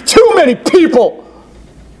damaged too many people.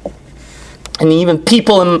 And even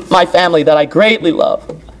people in my family that I greatly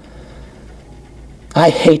love.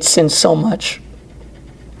 I hate sin so much.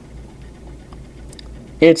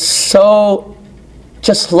 It's so...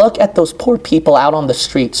 Just look at those poor people out on the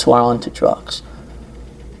streets who are onto drugs.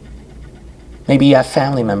 Maybe you have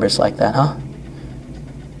family members like that, huh?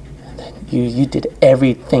 And then you did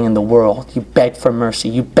everything in the world. You begged for mercy.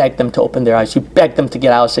 You begged them to open their eyes. You begged them to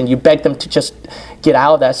get out of sin. You begged them to just get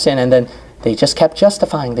out of that sin. And then they just kept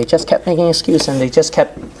justifying. They just kept making excuses. And they just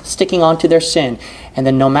kept sticking on to their sin. And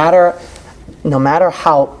then no matter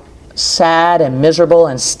how sad and miserable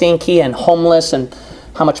and stinky and homeless and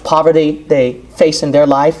how much poverty they face in their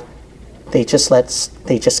life, they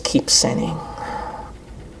just keep sinning.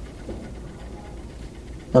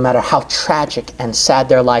 No matter how tragic and sad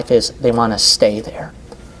their life is, they want to stay there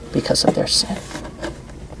because of their sin.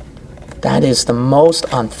 That is the most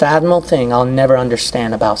unfathomable thing I'll never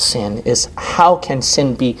understand about sin, is how can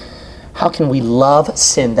we love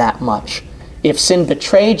sin that much? If sin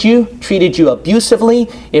betrayed you, treated you abusively,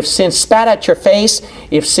 if sin spat at your face,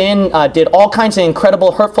 if sin did all kinds of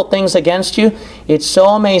incredible hurtful things against you, it's so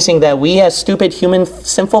amazing that we as stupid human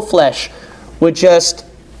sinful flesh would just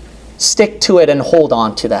stick to it and hold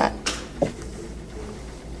on to that.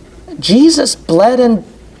 Jesus bled and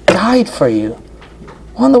died for you.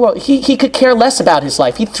 What in the world? He could care less about his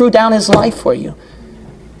life. He threw down his life for you.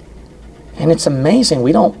 And it's amazing.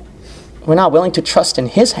 We're not willing to trust in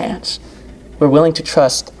his hands. We're willing to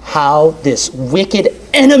trust how this wicked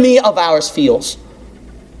enemy of ours feels.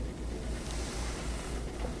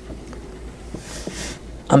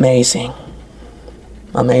 Amazing.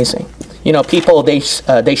 Amazing. You know, people, they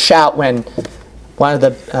shout when one of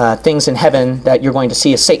the things in heaven that you're going to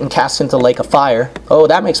see is Satan cast into the lake of fire. Oh,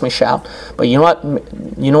 that makes me shout. But you know what?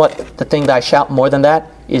 You know what? The thing that I shout more than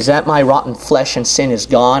that is that my rotten flesh and sin is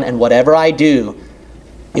gone, and whatever I do,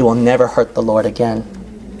 it will never hurt the Lord again.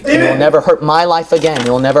 It will never hurt my life again. It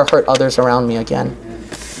will never hurt others around me again.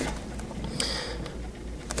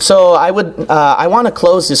 So I want to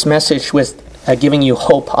close this message with giving you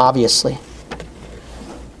hope, obviously.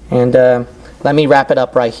 And let me wrap it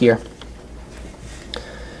up right here.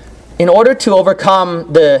 In order to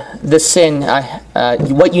overcome the sin,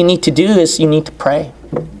 what you need to do is you need to pray.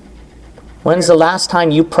 When's the last time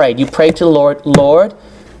you prayed? You prayed to the Lord, Lord,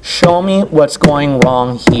 show me what's going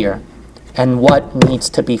wrong here and what needs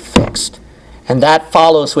to be fixed. And that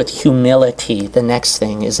follows with humility. The next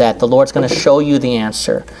thing is that the Lord's going to show you the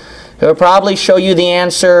answer. He'll probably show you the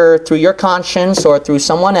answer through your conscience or through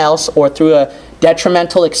someone else or through a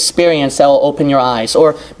detrimental experience that will open your eyes.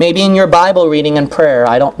 Or maybe in your Bible reading and prayer.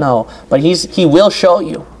 I don't know. But He will show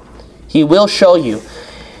you. He will show you.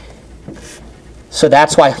 So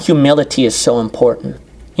that's why humility is so important.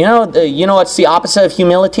 You know what's the opposite of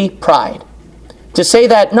humility? Pride. To say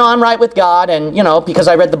that, no, I'm right with God, and, because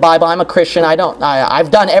I read the Bible, I'm a Christian,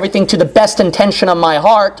 I've done everything to the best intention of my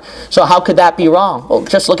heart, so how could that be wrong? Well,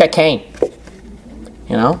 just look at Cain.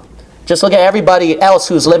 Just look at everybody else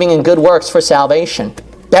who's living in good works for salvation,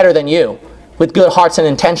 better than you, with good hearts and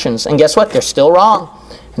intentions. And guess what? They're still wrong.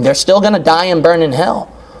 And they're still going to die and burn in hell.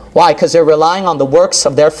 Why? Because they're relying on the works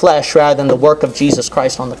of their flesh rather than the work of Jesus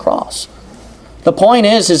Christ on the cross. The point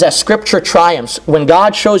is that Scripture triumphs. When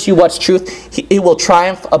God shows you what's truth, it will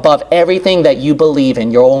triumph above everything that you believe in,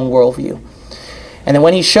 your own worldview. And then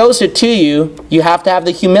when he shows it to you, you have to have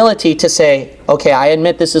the humility to say, okay, I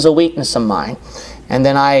admit this is a weakness of mine. And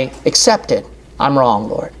then I accept it. I'm wrong,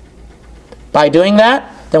 Lord. By doing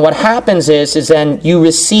that, then what happens is then you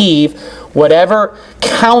receive whatever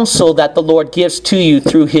counsel that the Lord gives to you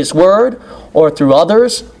through His Word, or through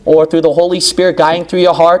others, or through the Holy Spirit guiding through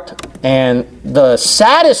your heart. And the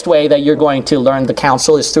saddest way that you're going to learn the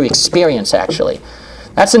counsel is through experience, actually.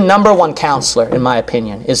 That's the number one counselor, in my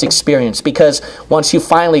opinion, is experience. Because once you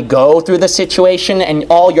finally go through the situation and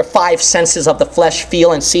all your five senses of the flesh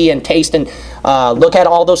feel and see and taste and look at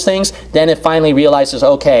all those things, then it finally realizes,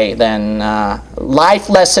 okay, then life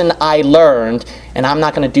lesson I learned, and I'm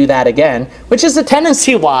not going to do that again. Which is the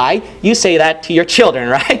tendency why you say that to your children,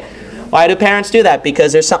 right? Why do parents do that?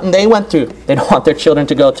 Because there's something they went through they don't want their children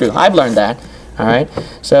to go through. I've learned that. All right,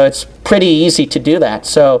 so it's pretty easy to do that.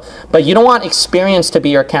 So, but you don't want experience to be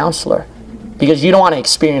your counselor, because you don't want to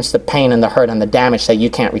experience the pain and the hurt and the damage that you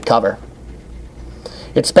can't recover.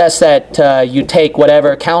 It's best that you take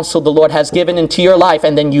whatever counsel the Lord has given into your life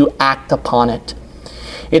and then you act upon it.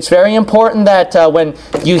 It's very important that when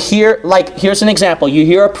you hear, like, here's an example. You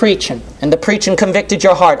hear a preaching, and the preaching convicted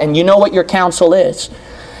your heart, and you know what your counsel is.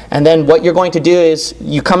 And then what you're going to do is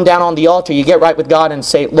you come down on the altar, you get right with God and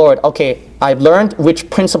say, Lord, okay, I've learned which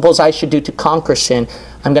principles I should do to conquer sin.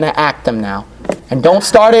 I'm going to act them now. And don't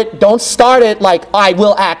start it like, I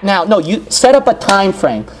will act now. No, you set up a time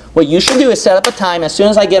frame. What you should do is set up a time. As soon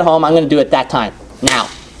as I get home, I'm going to do it that time. Now.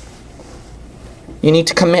 You need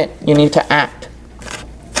to commit. You need to act.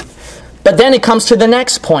 But then it comes to the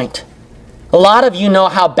next point. A lot of you know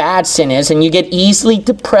how bad sin is, and you get easily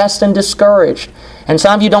depressed and discouraged. And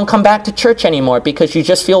some of you don't come back to church anymore because you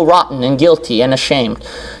just feel rotten and guilty and ashamed.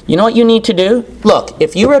 You know what you need to do? Look,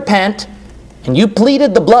 if you repent and you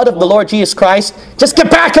pleaded the blood of the Lord Jesus Christ, just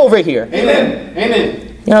get back over here. Amen.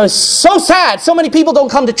 Amen. You know, it's so sad. So many people don't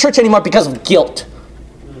come to church anymore because of guilt,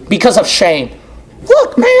 because of shame.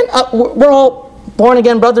 Look, man, we're all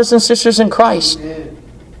born-again brothers and sisters in Christ. Amen.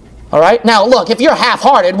 All right? Now, look, if you're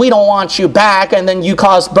half-hearted, we don't want you back, and then you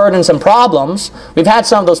cause burdens and problems. We've had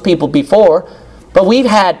some of those people before. But we've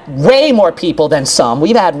had way more people than some.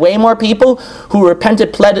 We've had way more people who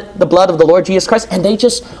repented, pled the blood of the Lord Jesus Christ, and they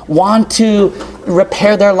just want to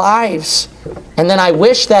repair their lives. And then I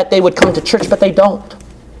wish that they would come to church, but they don't.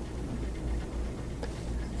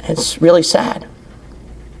 It's really sad.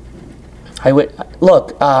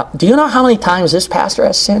 Look, do you know how many times this pastor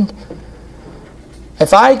has sinned?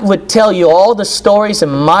 If I would tell you all the stories in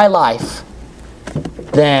my life,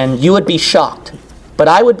 then you would be shocked. But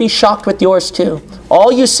I would be shocked with yours too.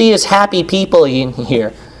 All you see is happy people in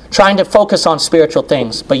here trying to focus on spiritual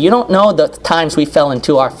things. But you don't know the times we fell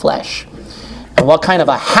into our flesh and what kind of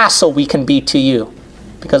a hassle we can be to you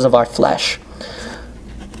because of our flesh.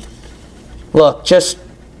 Look, just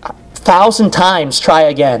 1,000 times try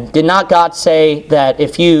again. Did not God say that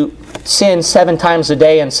if you sin 7 times a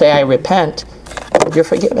day and say, I repent, you're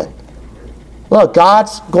forgiven? Look,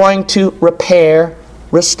 God's going to repair,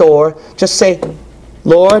 restore. Just say,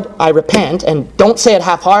 Lord, I repent, and don't say it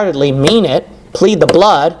half-heartedly, mean it, plead the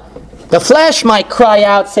blood. The flesh might cry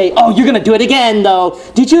out, say, oh, you're going to do it again, though.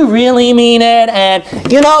 Did you really mean it? And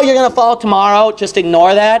you know you're going to fall tomorrow. Just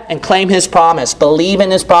ignore that and claim His promise. Believe in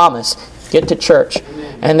His promise. Get to church.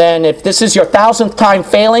 Amen. And then if this is your 1,000th time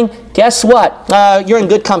failing, guess what? You're in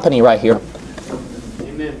good company right here.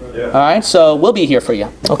 Amen, brother. Yeah. All right, so we'll be here for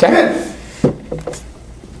you. Okay? Amen.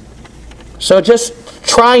 So just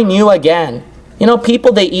try new again. You know,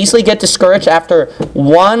 people, they easily get discouraged after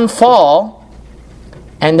one fall,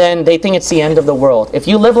 and then they think it's the end of the world. If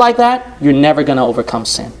you live like that, you're never going to overcome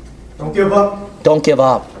sin. Don't give up. Don't give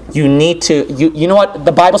up. You need to, you know what?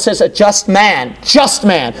 The Bible says a just man,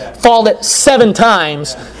 falleth 7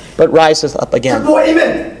 times, but rises up again.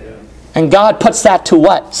 Amen. And God puts that to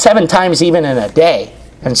what? 7 times even in a day.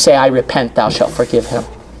 And say, I repent, thou shalt forgive him.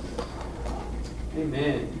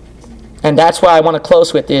 Amen. And that's what I want to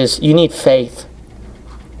close with is you need faith.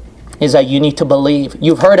 Is that you need to believe.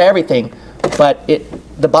 You've heard everything, but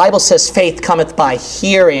the Bible says faith cometh by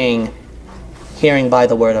hearing, hearing by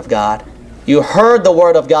the word of God. You heard the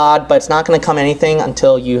word of God, but it's not going to come anything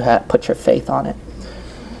until you have put your faith on it.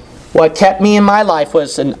 What kept me in my life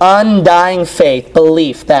was an undying faith,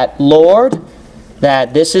 belief that, Lord,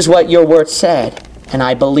 that this is what your word said, and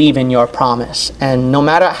I believe in your promise. And no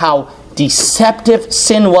matter how deceptive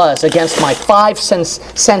sin was against my 5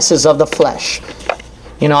 senses of the flesh,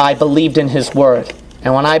 you know, I believed in His word.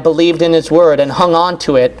 And when I believed in His word and hung on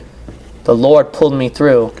to it, the Lord pulled me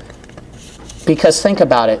through. Because think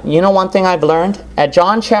about it. You know one thing I've learned? At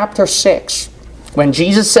John chapter 6, when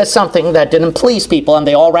Jesus said something that didn't please people and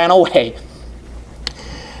they all ran away,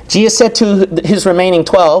 Jesus said to his remaining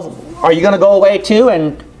 12, are you going to go away too?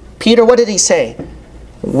 And Peter, what did he say?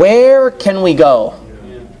 Where can we go?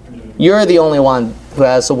 You're the only one who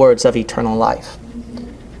has the words of eternal life.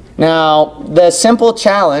 Now, the simple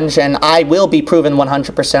challenge, and I will be proven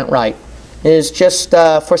 100% right, is just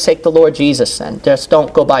forsake the Lord Jesus then. Just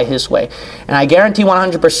don't go by his way. And I guarantee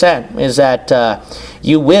 100% is that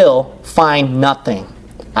you will find nothing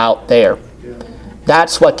out there.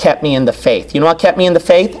 That's what kept me in the faith. You know what kept me in the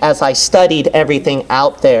faith? As I studied everything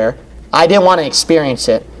out there, I didn't want to experience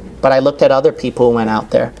it, but I looked at other people who went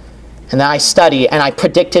out there. And then I studied and I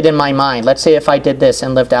predicted in my mind, let's say if I did this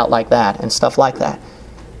and lived out like that and stuff like that.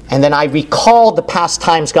 And then I recalled the past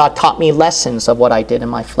times God taught me lessons of what I did in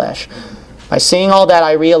my flesh. By seeing all that,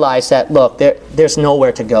 I realized that, look, there's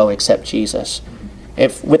nowhere to go except Jesus.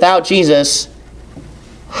 If without Jesus,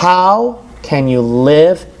 how can you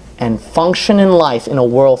live and function in life in a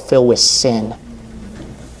world filled with sin?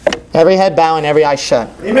 Every head bow and every eye shut.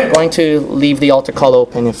 Amen. I'm going to leave the altar call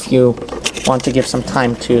open if you want to give some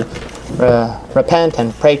time to repent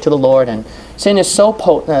and pray to the Lord. And sin is so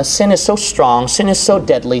potent, sin is so strong, sin is so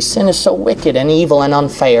deadly, sin is so wicked and evil and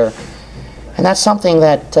unfair. And that's something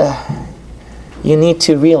that you need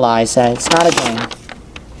to realize, that it's not a game.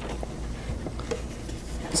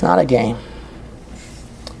 It's not a game.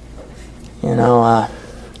 You know,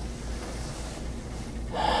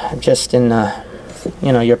 just in,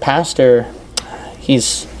 your pastor,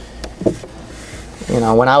 he's,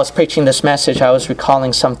 when I was preaching this message, I was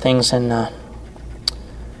recalling some things in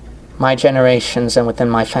my generations and within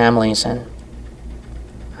my families, and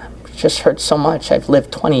I've just heard so much. I've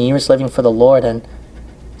lived 20 years living for the Lord, and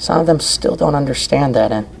some of them still don't understand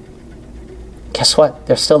that, and guess what?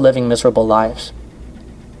 They're still living miserable lives.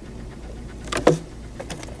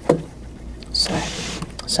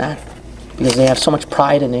 Sad. Because they have so much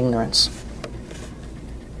pride and ignorance.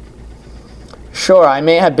 Sure, I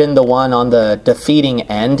may have been the one on the defeating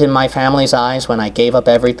end in my family's eyes when I gave up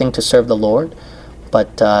everything to serve the Lord,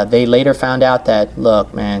 but they later found out that,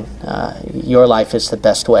 look, man, your life is the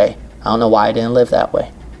best way. I don't know why I didn't live that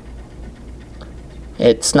way.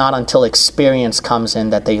 It's not until experience comes in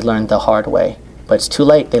that they learn the hard way. But it's too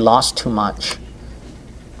late. They lost too much.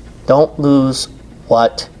 Don't lose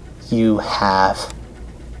what you have.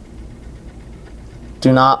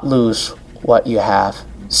 Do not lose what you have.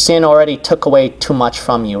 Sin already took away too much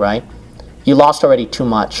from you, right? You lost already too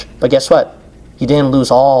much. But guess what? You didn't lose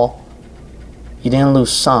all. You didn't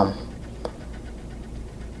lose some.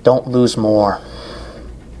 Don't lose more.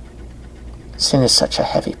 Sin is such a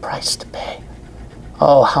heavy price to pay.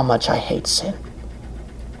 Oh, how much I hate sin.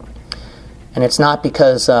 And it's not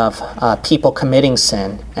because of people committing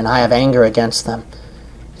sin and I have anger against them.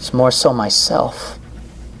 It's more so myself.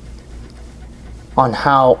 On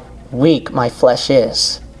how weak my flesh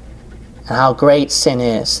is and how great sin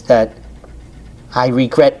is, that I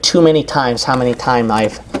regret too many times how many times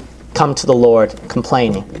I've come to the Lord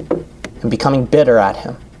complaining and becoming bitter at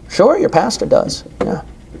Him. Sure, your pastor does. Yeah.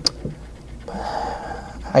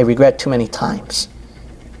 I regret too many times.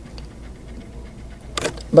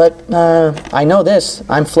 But I know this,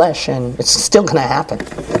 I'm flesh, and it's still going to happen.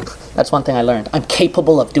 That's one thing I learned. I'm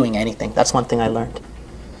capable of doing anything. That's one thing I learned.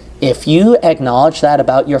 If you acknowledge that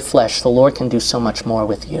about your flesh, the Lord can do so much more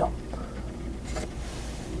with you.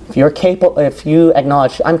 If you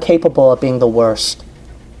acknowledge, I'm capable of being the worst,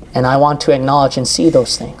 and I want to acknowledge and see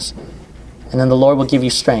those things, and then the Lord will give you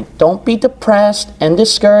strength. Don't be depressed and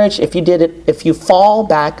discouraged if you fall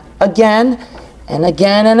back again and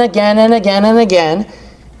again and again and again and again.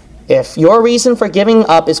 If your reason for giving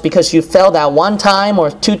up is because you fell that one time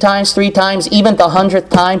or 2 times, 3 times, even the 100th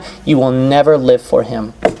time, you will never live for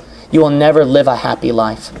Him. You will never live a happy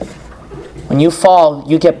life. When you fall,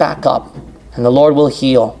 you get back up, and the Lord will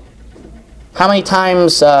heal. How many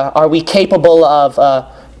times are we capable of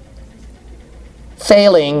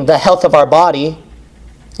failing the health of our body,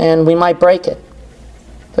 and we might break it?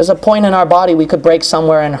 There's a point in our body we could break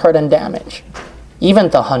somewhere and hurt and damage, even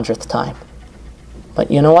the 100th time. But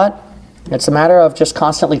you know what? It's a matter of just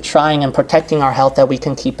constantly trying and protecting our health that we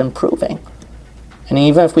can keep improving. And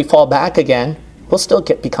even if we fall back again, we'll still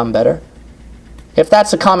become better. If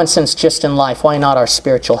that's a common sense just in life, why not our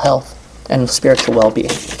spiritual health and spiritual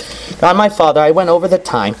well-being? God, my Father, I went over the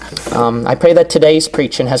time. I pray that today's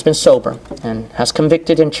preaching has been sober and has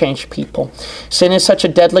convicted and changed people. Sin is such a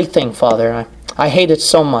deadly thing, Father. I hate it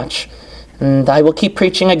so much. And I will keep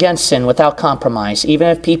preaching against sin without compromise, even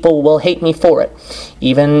if people will hate me for it,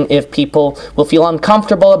 even if people will feel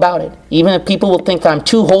uncomfortable about it, even if people will think that I'm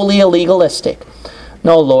too holy or legalistic.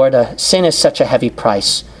 No, Lord, sin is such a heavy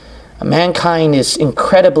price. Mankind is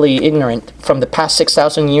incredibly ignorant from the past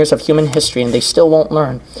 6,000 years of human history, and they still won't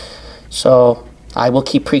learn. So I will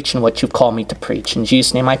keep preaching what you've called me to preach. In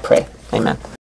Jesus' name I pray. Amen.